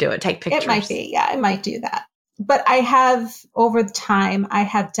totally do it. Take pictures. It might be. Yeah, I might do that. But I have, over time, I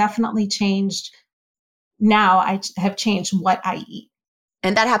have definitely changed. Now I have changed what I eat.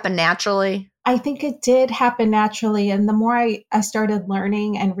 And that happened naturally? I think it did happen naturally. And the more I started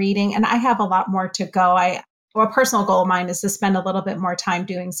learning and reading, and I have a lot more to go. A personal goal of mine is to spend a little bit more time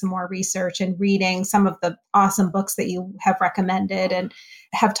doing some more research and reading some of the awesome books that you have recommended and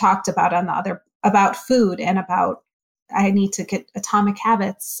have talked about about food and about, I need to get Atomic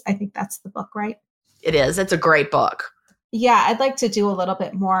Habits. I think that's the book, right? It is. It's a great book. Yeah, I'd like to do a little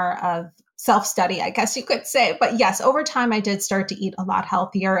bit more of self-study, I guess you could say. But yes, over time, I did start to eat a lot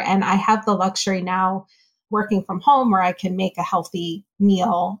healthier. And I have the luxury now, working from home, where I can make a healthy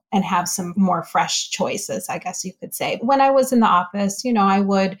meal and have some more fresh choices, I guess you could say. When I was in the office, I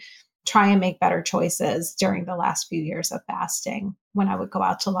would try and make better choices during the last few years of fasting when I would go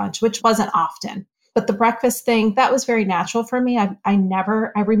out to lunch, which wasn't often. But the breakfast thing, that was very natural for me. I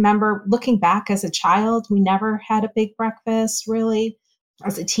remember looking back as a child, we never had a big breakfast, really.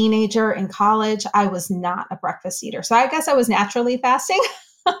 As a teenager in college, I was not a breakfast eater. So I guess I was naturally fasting.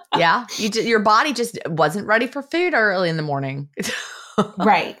 Yeah. Your body just wasn't ready for food early in the morning.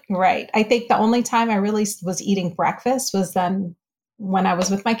 Right. I think the only time I really was eating breakfast was then when I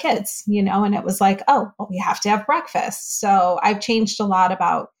was with my kids, and it was like, oh, well, we have to have breakfast. So I've changed a lot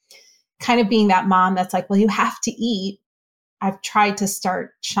about kind of being that mom that's like, well, you have to eat. I've tried to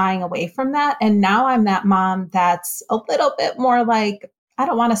start shying away from that. And now I'm that mom that's a little bit more like, I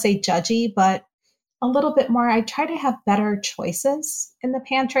don't want to say judgy, but a little bit more. I try to have better choices in the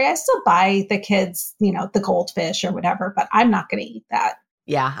pantry. I still buy the kids, the goldfish or whatever, but I'm not going to eat that.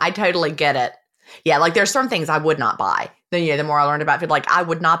 Yeah, I totally get it. Yeah, like there's some things I would not buy. The more I learned about food, like I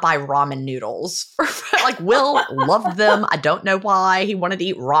would not buy ramen noodles. Like Will loved them. I don't know why. He wanted to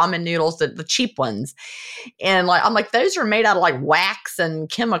eat ramen noodles, the cheap ones. And like I'm like, those are made out of like wax and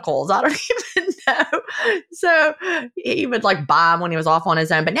chemicals. I don't even know. So he would like buy them when he was off on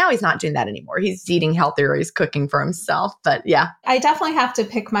his own. But now he's not doing that anymore. He's eating healthier. He's cooking for himself. But yeah. I definitely have to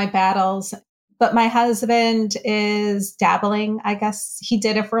pick my battles. But my husband is dabbling. I guess he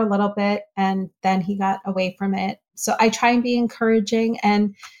did it for a little bit and then he got away from it. So I try and be encouraging,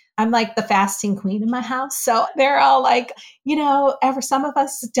 and I'm like the fasting queen in my house. So they're all like, some of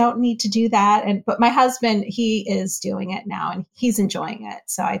us don't need to do that. But my husband, he is doing it now and he's enjoying it.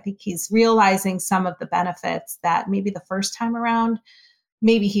 So I think he's realizing some of the benefits that maybe the first time around,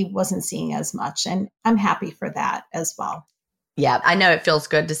 maybe he wasn't seeing as much. And I'm happy for that as well. Yeah, I know it feels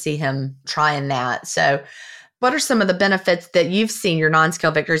good to see him trying that. So what are some of the benefits that you've seen, your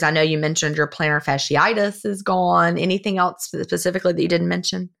non-scale victories? I know you mentioned your plantar fasciitis is gone. Anything else specifically that you didn't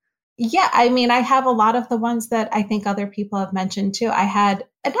mention? Yeah, I mean, I have a lot of the ones that I think other people have mentioned too. I had,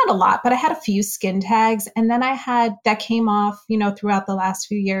 not a lot, but I had a few skin tags. And then I had, that came off, throughout the last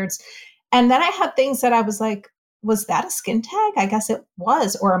few years. And then I had things that I was like, was that a skin tag? I guess it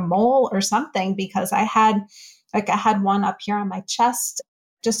was, or a mole or something, because I had one up here on my chest,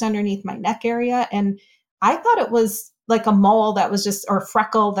 just underneath my neck area. And I thought it was like a mole that was just, or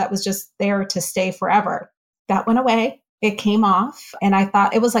freckle that was just there to stay forever. That went away. It came off. And I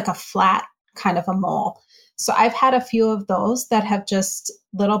thought it was like a flat kind of a mole. So I've had a few of those that have just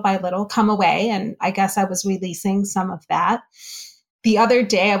little by little come away. And I guess I was releasing some of that. The other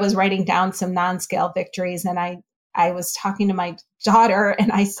day I was writing down some non-scale victories, and I was talking to my daughter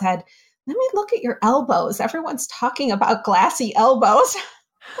and I said, let me look at your elbows. Everyone's talking about glassy elbows.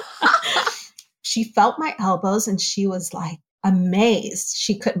 She felt my elbows and she was like amazed.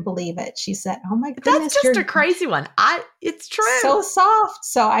 She couldn't believe it. She said, oh my goodness. That's just a crazy one. It's true. So soft.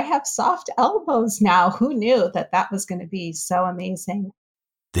 So I have soft elbows now. Who knew that was going to be so amazing?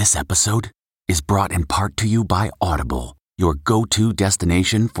 This episode is brought in part to you by Audible, your go-to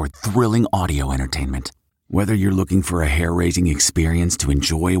destination for thrilling audio entertainment. Whether you're looking for a hair-raising experience to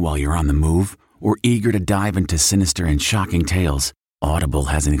enjoy while you're on the move or eager to dive into sinister and shocking tales, Audible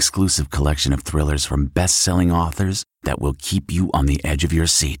has an exclusive collection of thrillers from best-selling authors that will keep you on the edge of your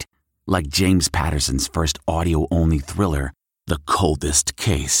seat. Like James Patterson's first audio-only thriller, The Coldest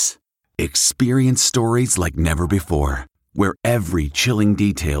Case. Experience stories like never before, where every chilling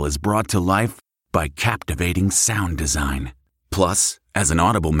detail is brought to life by captivating sound design. Plus, as an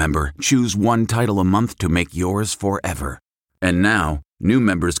Audible member, choose one title a month to make yours forever. And now, new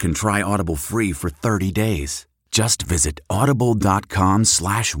members can try Audible free for 30 days. Just visit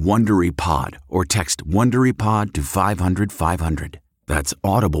audible.com/WonderyPod or text WonderyPod to 500-500. That's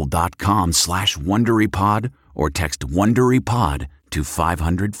audible.com/WonderyPod or text WonderyPod to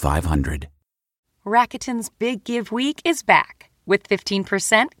 500-500. Rakuten's Big Give Week is back with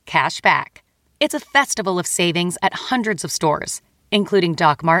 15% cash back. It's a festival of savings at hundreds of stores, including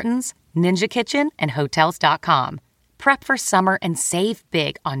Doc Martens, Ninja Kitchen, and Hotels.com. Prep for summer and save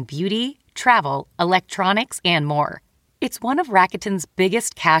big on beauty, travel, electronics, and more. It's one of Rakuten's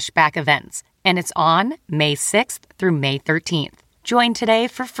biggest cashback events, and it's on May 6th through May 13th. Join today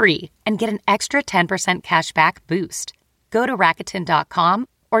for free and get an extra 10% cashback boost. Go to Rakuten.com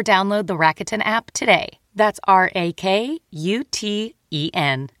or download the Rakuten app today. That's RAKUTEN.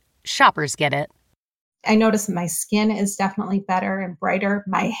 Shoppers get it. I notice my skin is definitely better and brighter.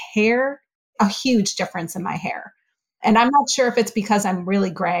 My hair, a huge difference in my hair. And I'm not sure if it's because I'm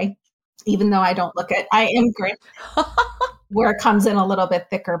really gray, even though I don't look it. I am gray, where it comes in a little bit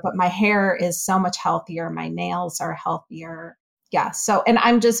thicker, but my hair is so much healthier. My nails are healthier. Yeah. So, and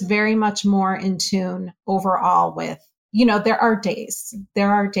I'm just very much more in tune overall with, there are days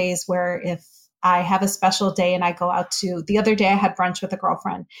where if I have a special day and I go out the other day I had brunch with a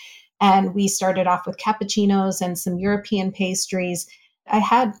girlfriend and we started off with cappuccinos and some European pastries. I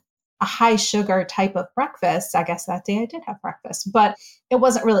had a high sugar type of breakfast. I guess that day I did have breakfast, but it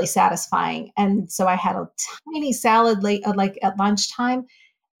wasn't really satisfying. And so I had a tiny salad late, like at lunchtime.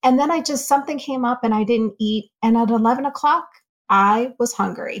 And then something came up and I didn't eat. And at 11 o'clock, I was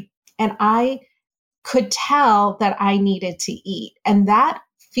hungry and I could tell that I needed to eat. And that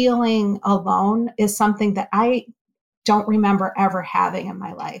feeling alone is something that I don't remember ever having in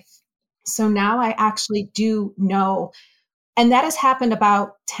my life. So now I actually do know. And that has happened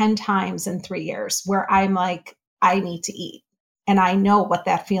about 10 times in 3 years where I'm like, I need to eat. And I know what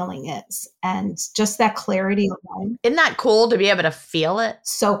that feeling is. And just that clarity alone. Isn't that cool to be able to feel it?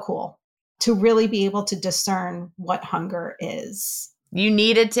 So cool to really be able to discern what hunger is. You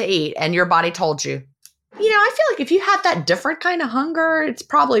needed to eat and your body told you. I feel like if you had that different kind of hunger, it's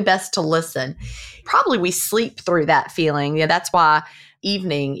probably best to listen. Probably we sleep through that feeling. Yeah, that's why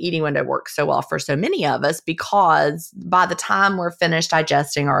evening eating window works so well for so many of us, because by the time we're finished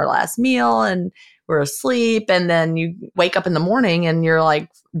digesting our last meal and we're asleep, and then you wake up in the morning and you're like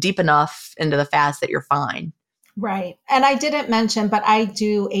deep enough into the fast that you're fine. Right. And I didn't mention, but I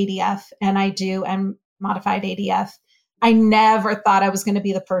do ADF and modified ADF. I never thought I was going to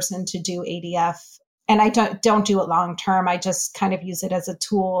be the person to do ADF. And I don't do it long term. I just kind of use it as a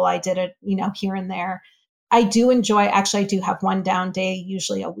tool. I did it, here and there. I do enjoy, actually, I do have one down day,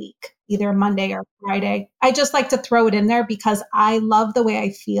 usually a week, either Monday or Friday. I just like to throw it in there because I love the way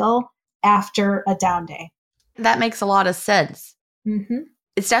I feel after a down day. That makes a lot of sense. Mm-hmm.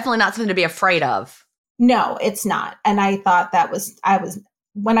 It's definitely not something to be afraid of. No, it's not. And I thought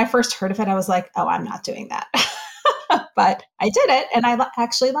when I first heard of it, I was like, oh, I'm not doing that. But I did it and I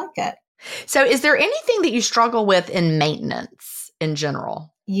actually like it. So is there anything that you struggle with in maintenance in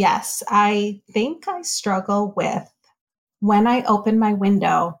general? Yes, I think I struggle with when I open my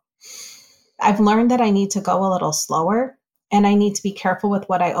window. I've learned that I need to go a little slower and I need to be careful with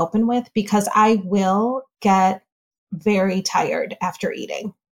what I open with because I will get very tired after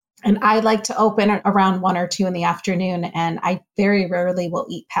eating. And I like to open around 1 or 2 in the afternoon, and I very rarely will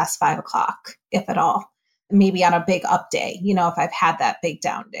eat past 5 o'clock, if at all. Maybe on a big up day, if I've had that big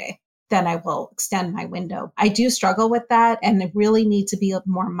down day, then I will extend my window. I do struggle with that, and I really need to be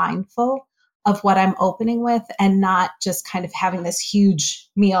more mindful of what I'm opening with and not just kind of having this huge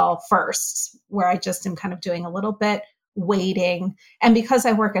meal first, where I just am kind of doing a little bit, waiting. And because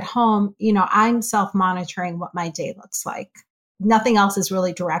I work at home, I'm self-monitoring what my day looks like. Nothing else is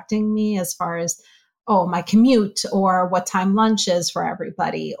really directing me as far as, my commute or what time lunch is for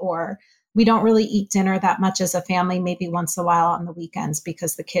everybody, or we don't really eat dinner that much as a family, maybe once in a while on the weekends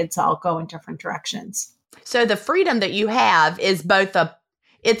because the kids all go in different directions. So the freedom that you have is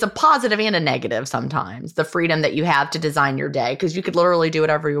it's a positive and a negative sometimes, the freedom that you have to design your day, because you could literally do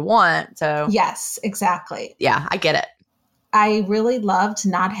whatever you want. So yes, exactly. Yeah, I get it. I really loved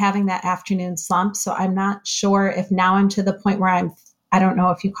not having that afternoon slump. So I'm not sure if now I'm to the point where I don't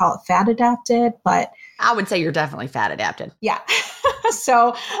know if you call it fat adapted, but I would say you're definitely fat adapted. Yeah.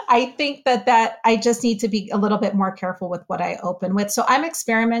 So I think that I just need to be a little bit more careful with what I open with. So I'm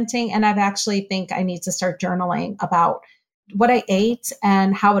experimenting, and I've actually think I need to start journaling about what I ate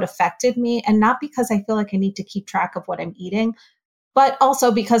and how it affected me. And not because I feel like I need to keep track of what I'm eating, but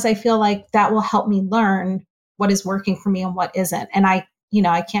also because I feel like that will help me learn what is working for me and what isn't. And I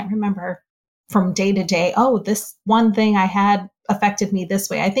can't remember from day to day, oh, this one thing I had affected me this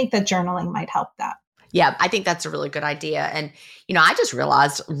way. I think that journaling might help that. Yeah, I think that's a really good idea. And, I just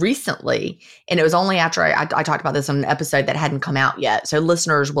realized recently, and it was only after I talked about this on an episode that hadn't come out yet. So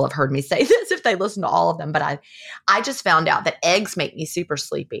listeners will have heard me say this if they listen to all of them. But I just found out that eggs make me super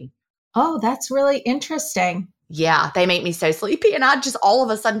sleepy. Oh, that's really interesting. Yeah, they make me so sleepy. And I just all of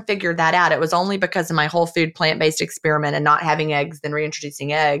a sudden figured that out. It was only because of my whole food plant-based experiment and not having eggs, then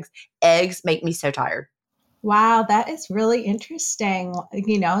reintroducing eggs. Eggs make me so tired. Wow, that is really interesting.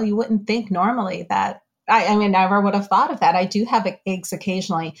 You wouldn't think normally that. I never would have thought of that. I do have eggs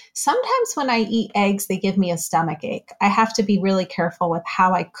occasionally. Sometimes when I eat eggs, they give me a stomach ache. I have to be really careful with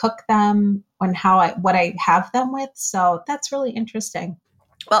how I cook them and what I have them with. So that's really interesting.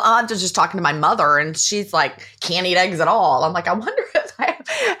 Well, I'm just talking to my mother, and she's like, can't eat eggs at all. I'm like, I wonder if I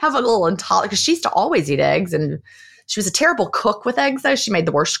have a little intolerance, because she used to always eat eggs, and she was a terrible cook with eggs, though. She made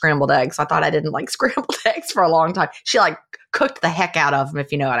the worst scrambled eggs. I thought I didn't like scrambled eggs for a long time. She cooked the heck out of them,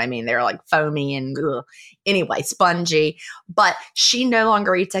 if you know what I mean. They're foamy and anyway, spongy. But she no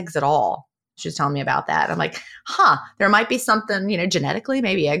longer eats eggs at all. She was telling me about that. I'm like, there might be something, genetically,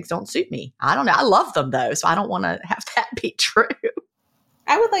 maybe eggs don't suit me. I don't know. I love them though, so I don't want to have that be true.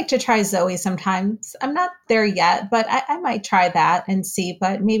 I would like to try Zoe sometimes. I'm not there yet, but I might try that and see,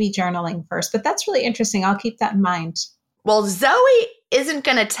 but maybe journaling first. But that's really interesting. I'll keep that in mind. Well, Zoe isn't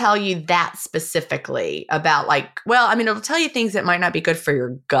going to tell you that specifically about it'll tell you things that might not be good for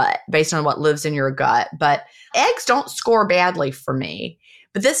your gut based on what lives in your gut. But eggs don't score badly for me.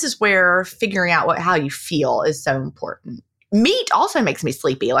 But this is where figuring out how you feel is so important. Meat also makes me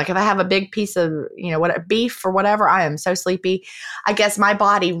sleepy. Like if I have a big piece of, beef or whatever, I am so sleepy. I guess my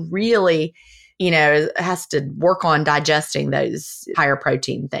body really, has to work on digesting those higher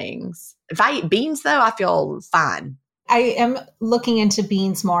protein things. If I eat beans though, I feel fine. I am looking into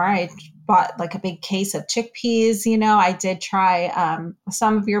beans more. I bought a big case of chickpeas. I did try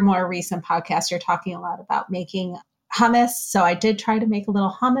some of your more recent podcasts. You're talking a lot about making hummus. So I did try to make a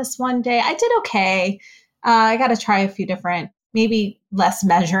little hummus one day. I did okay. I got to try a few different, maybe less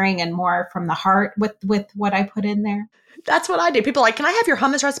measuring and more from the heart with what I put in there. That's what I do. People are like, can I have your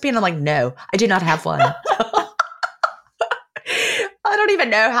hummus recipe? And I'm like, no, I do not have one. I don't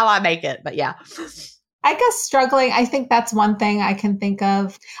even know how I make it, but yeah. I guess struggling, I think that's one thing I can think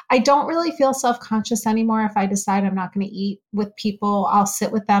of. I don't really feel self-conscious anymore. If I decide I'm not going to eat with people, I'll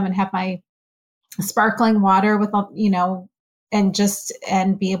sit with them and have my sparkling water with,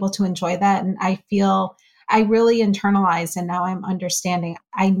 and be able to enjoy that. And I feel I really internalized, and now I'm understanding.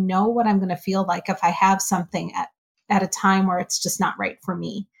 I know what I'm going to feel like if I have something at a time where it's just not right for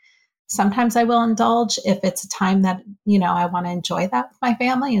me. Sometimes I will indulge if it's a time that, I want to enjoy that with my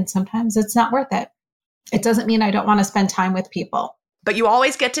family, and sometimes it's not worth it. It doesn't mean I don't want to spend time with people. But you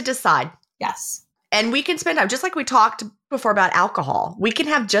always get to decide. Yes. And we can spend time, just like we talked before about alcohol. We can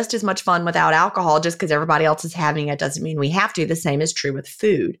have just as much fun without alcohol. Just because everybody else is having it doesn't mean we have to. The same is true with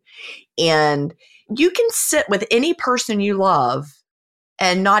food. And you can sit with any person you love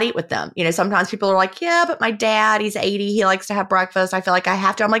and not eat with them. Sometimes people are like, yeah, but my dad, he's 80. He likes to have breakfast. I feel like I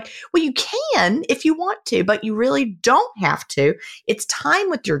have to. I'm like, well, you can if you want to, but you really don't have to. It's time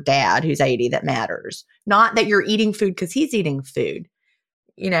with your dad who's 80 that matters, not that you're eating food because he's eating food.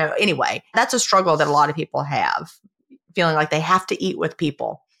 Anyway, that's a struggle that a lot of people have, feeling like they have to eat with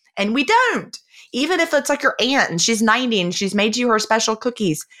people. And we don't. Even if it's like your aunt and she's 90 and she's made you her special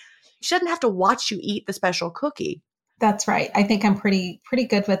cookies, she doesn't have to watch you eat the special cookie. That's right. I think I'm pretty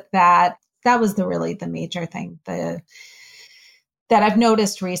good with that. That was the major thing that I've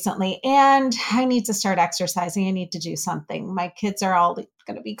noticed recently. And I need to start exercising. I need to do something. My kids are all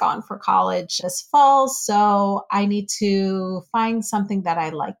going to be gone for college this fall. So I need to find something that I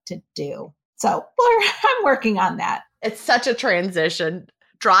like to do. So I'm working on that. It's such a transition.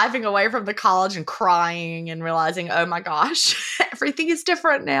 Driving away from the college and crying and realizing, oh my gosh, everything is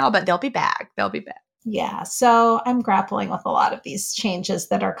different now, but they'll be back. They'll be back. Yeah. So I'm grappling with a lot of these changes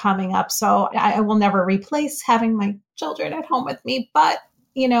that are coming up. So I will never replace having my children at home with me, but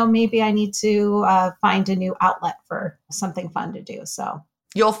maybe I need to find a new outlet for something fun to do. So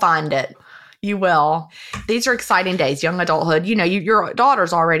you'll find it. You will. These are exciting days, young adulthood. You know, your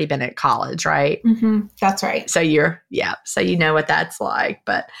daughter's already been at college, right? Mm-hmm. That's right. So so you know what that's like.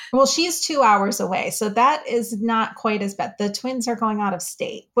 But well, she's 2 hours away. So that is not quite as bad. The twins are going out of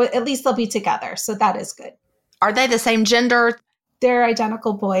state, but at least they'll be together. So that is good. Are they the same gender? They're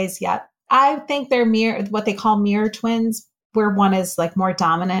identical boys, yeah. I think they're what they call mirror twins, where one is like more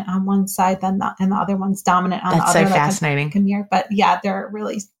dominant on one side and the other one's dominant on the other. That's so fascinating. Like a mirror. But yeah, they're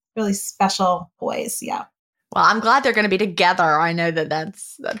really, really special boys. Yeah. Well, I'm glad they're going to be together. I know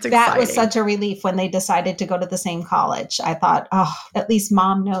that's exciting. That was such a relief when they decided to go to the same college. I thought, oh, at least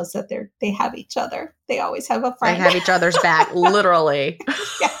mom knows that they have each other. They always have a friend. They have each other's back, literally.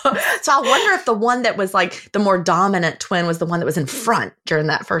 Yeah. So I wonder if the one that was like the more dominant twin was the one that was in front during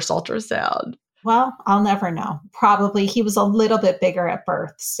that first ultrasound. Well, I'll never know. Probably he was a little bit bigger at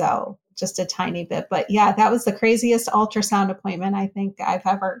birth, so just a tiny bit. But yeah, that was the craziest ultrasound appointment I think I've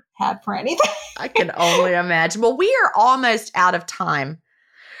ever had for anything. I can only imagine. Well, we are almost out of time.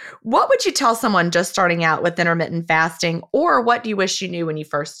 What would you tell someone just starting out with intermittent fasting, or what do you wish you knew when you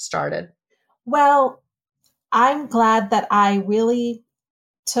first started? Well, I'm glad that I really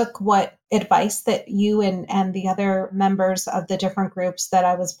took what advice that you and the other members of the different groups that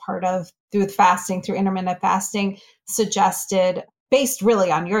I was part of through intermittent fasting suggested, based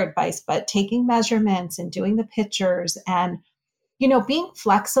really on your advice, but taking measurements and doing the pictures and, being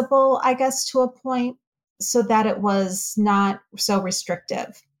flexible, I guess, to a point so that it was not so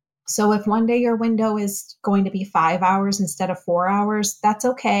restrictive. So if one day your window is going to be 5 hours instead of 4 hours, that's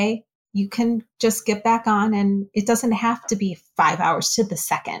okay. You can just get back on, and it doesn't have to be 5 hours to the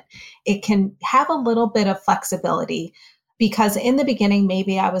second. It can have a little bit of flexibility, because in the beginning,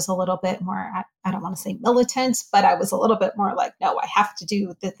 maybe I was a little bit more, I don't want to say militant, but I was a little bit more like, no, I have to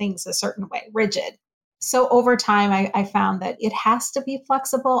do the things a certain way, rigid. So over time, I found that it has to be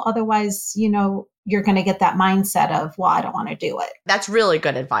flexible. Otherwise, you're going to get that mindset of, well, I don't want to do it. That's really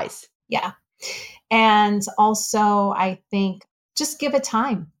good advice. Yeah. And also, I think just give it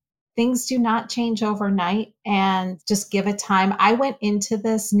time. Things do not change overnight, and just give it time. I went into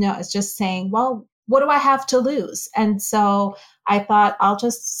this just saying, well, what do I have to lose? And so I thought, I'll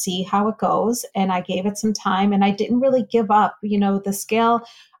just see how it goes. And I gave it some time, and I didn't really give up. The scale,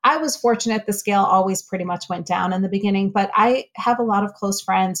 I was fortunate. The scale always pretty much went down in the beginning, but I have a lot of close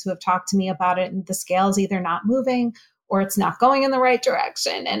friends who have talked to me about it, and the scale is either not moving or it's not going in the right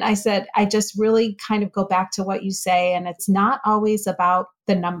direction. And I said, I just really kind of go back to what you say, and it's not always about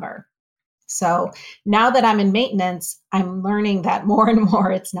the number. So now that I'm in maintenance, I'm learning that more and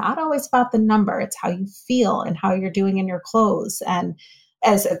more. It's not always about the number. It's how you feel and how you're doing in your clothes, and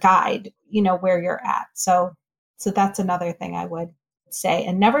as a guide, where you're at. So that's another thing I would say,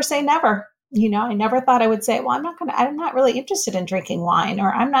 and never say never. I never thought I would say, well, I'm not really interested in drinking wine,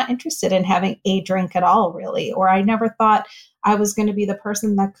 or I'm not interested in having a drink at all, really. Or I never thought I was going to be the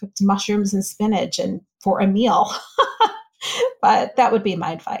person that cooked mushrooms and spinach and for a meal. But that would be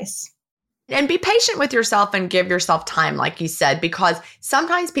my advice. And be patient with yourself and give yourself time, like you said, because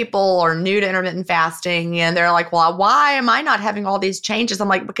sometimes people are new to intermittent fasting and they're like, well, why am I not having all these changes? I'm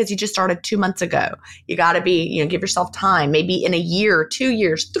like, because you just started 2 months ago. You got to be, give yourself time. Maybe in a year, 2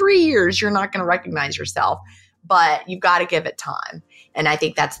 years, 3 years, you're not going to recognize yourself, but you've got to give it time. And I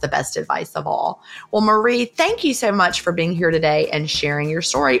think that's the best advice of all. Well, Marie, thank you so much for being here today and sharing your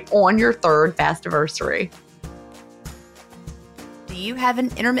story on your third fastiversary. Do you have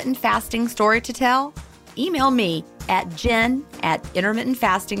an intermittent fasting story to tell? Email me at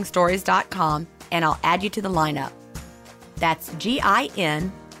jen@intermittentfastingstories.com and I'll add you to the lineup. That's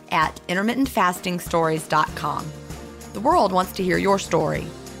GIN@intermittentfastingstories.com. The world wants to hear your story.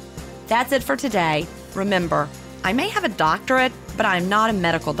 That's it for today. Remember, I may have a doctorate, but I'm not a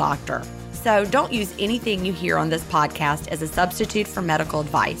medical doctor. So don't use anything you hear on this podcast as a substitute for medical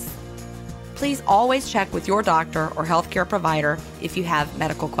advice. Please always check with your doctor or healthcare provider if you have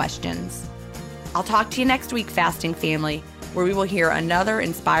medical questions. I'll talk to you next week, Fasting Family, where we will hear another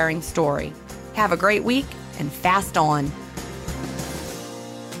inspiring story. Have a great week and fast on.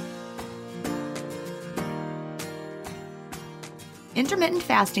 Intermittent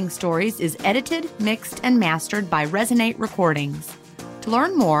Fasting Stories is edited, mixed, and mastered by Resonate Recordings. To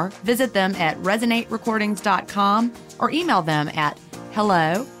learn more, visit them at resonaterecordings.com or email them at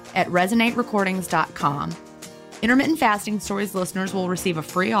hello@resonaterecordings.com. Intermittent Fasting Stories listeners will receive a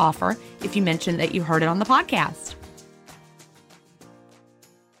free offer if you mention that you heard it on the podcast.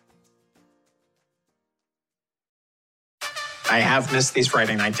 I have missed these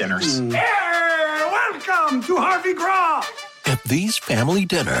Friday night dinners. Hey, welcome to Harvey Gras! At these family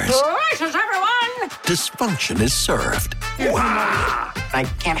dinners, Gracious, everyone! dysfunction is served. Wow! I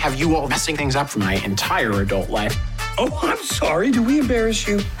can't have you all messing things up for my entire adult life. Oh, I'm sorry. Do we embarrass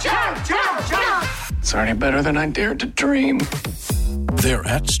you? Jump, jump, jump! It's already better than I dared to dream. They're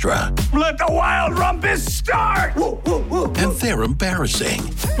extra. Let the wild rumpus start! Woo, woo, woo, woo. And they're embarrassing.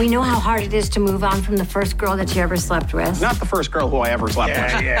 We know how hard it is to move on from the first girl that you ever slept with. Not the first girl who I ever slept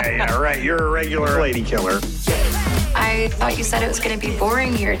with. Yeah, right. You're a regular lady killer. I thought you said it was going to be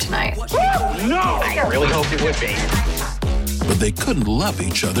boring here tonight. No! I really hoped it would be. But they couldn't love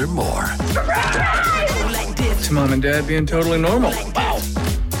each other more. It's Mom and Dad being totally normal. Wow.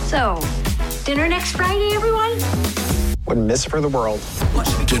 So, dinner next Friday, everyone? Wouldn't miss it for the world.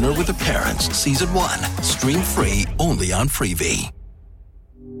 Dinner with the Parents, Season 1. Stream free only on Freevee.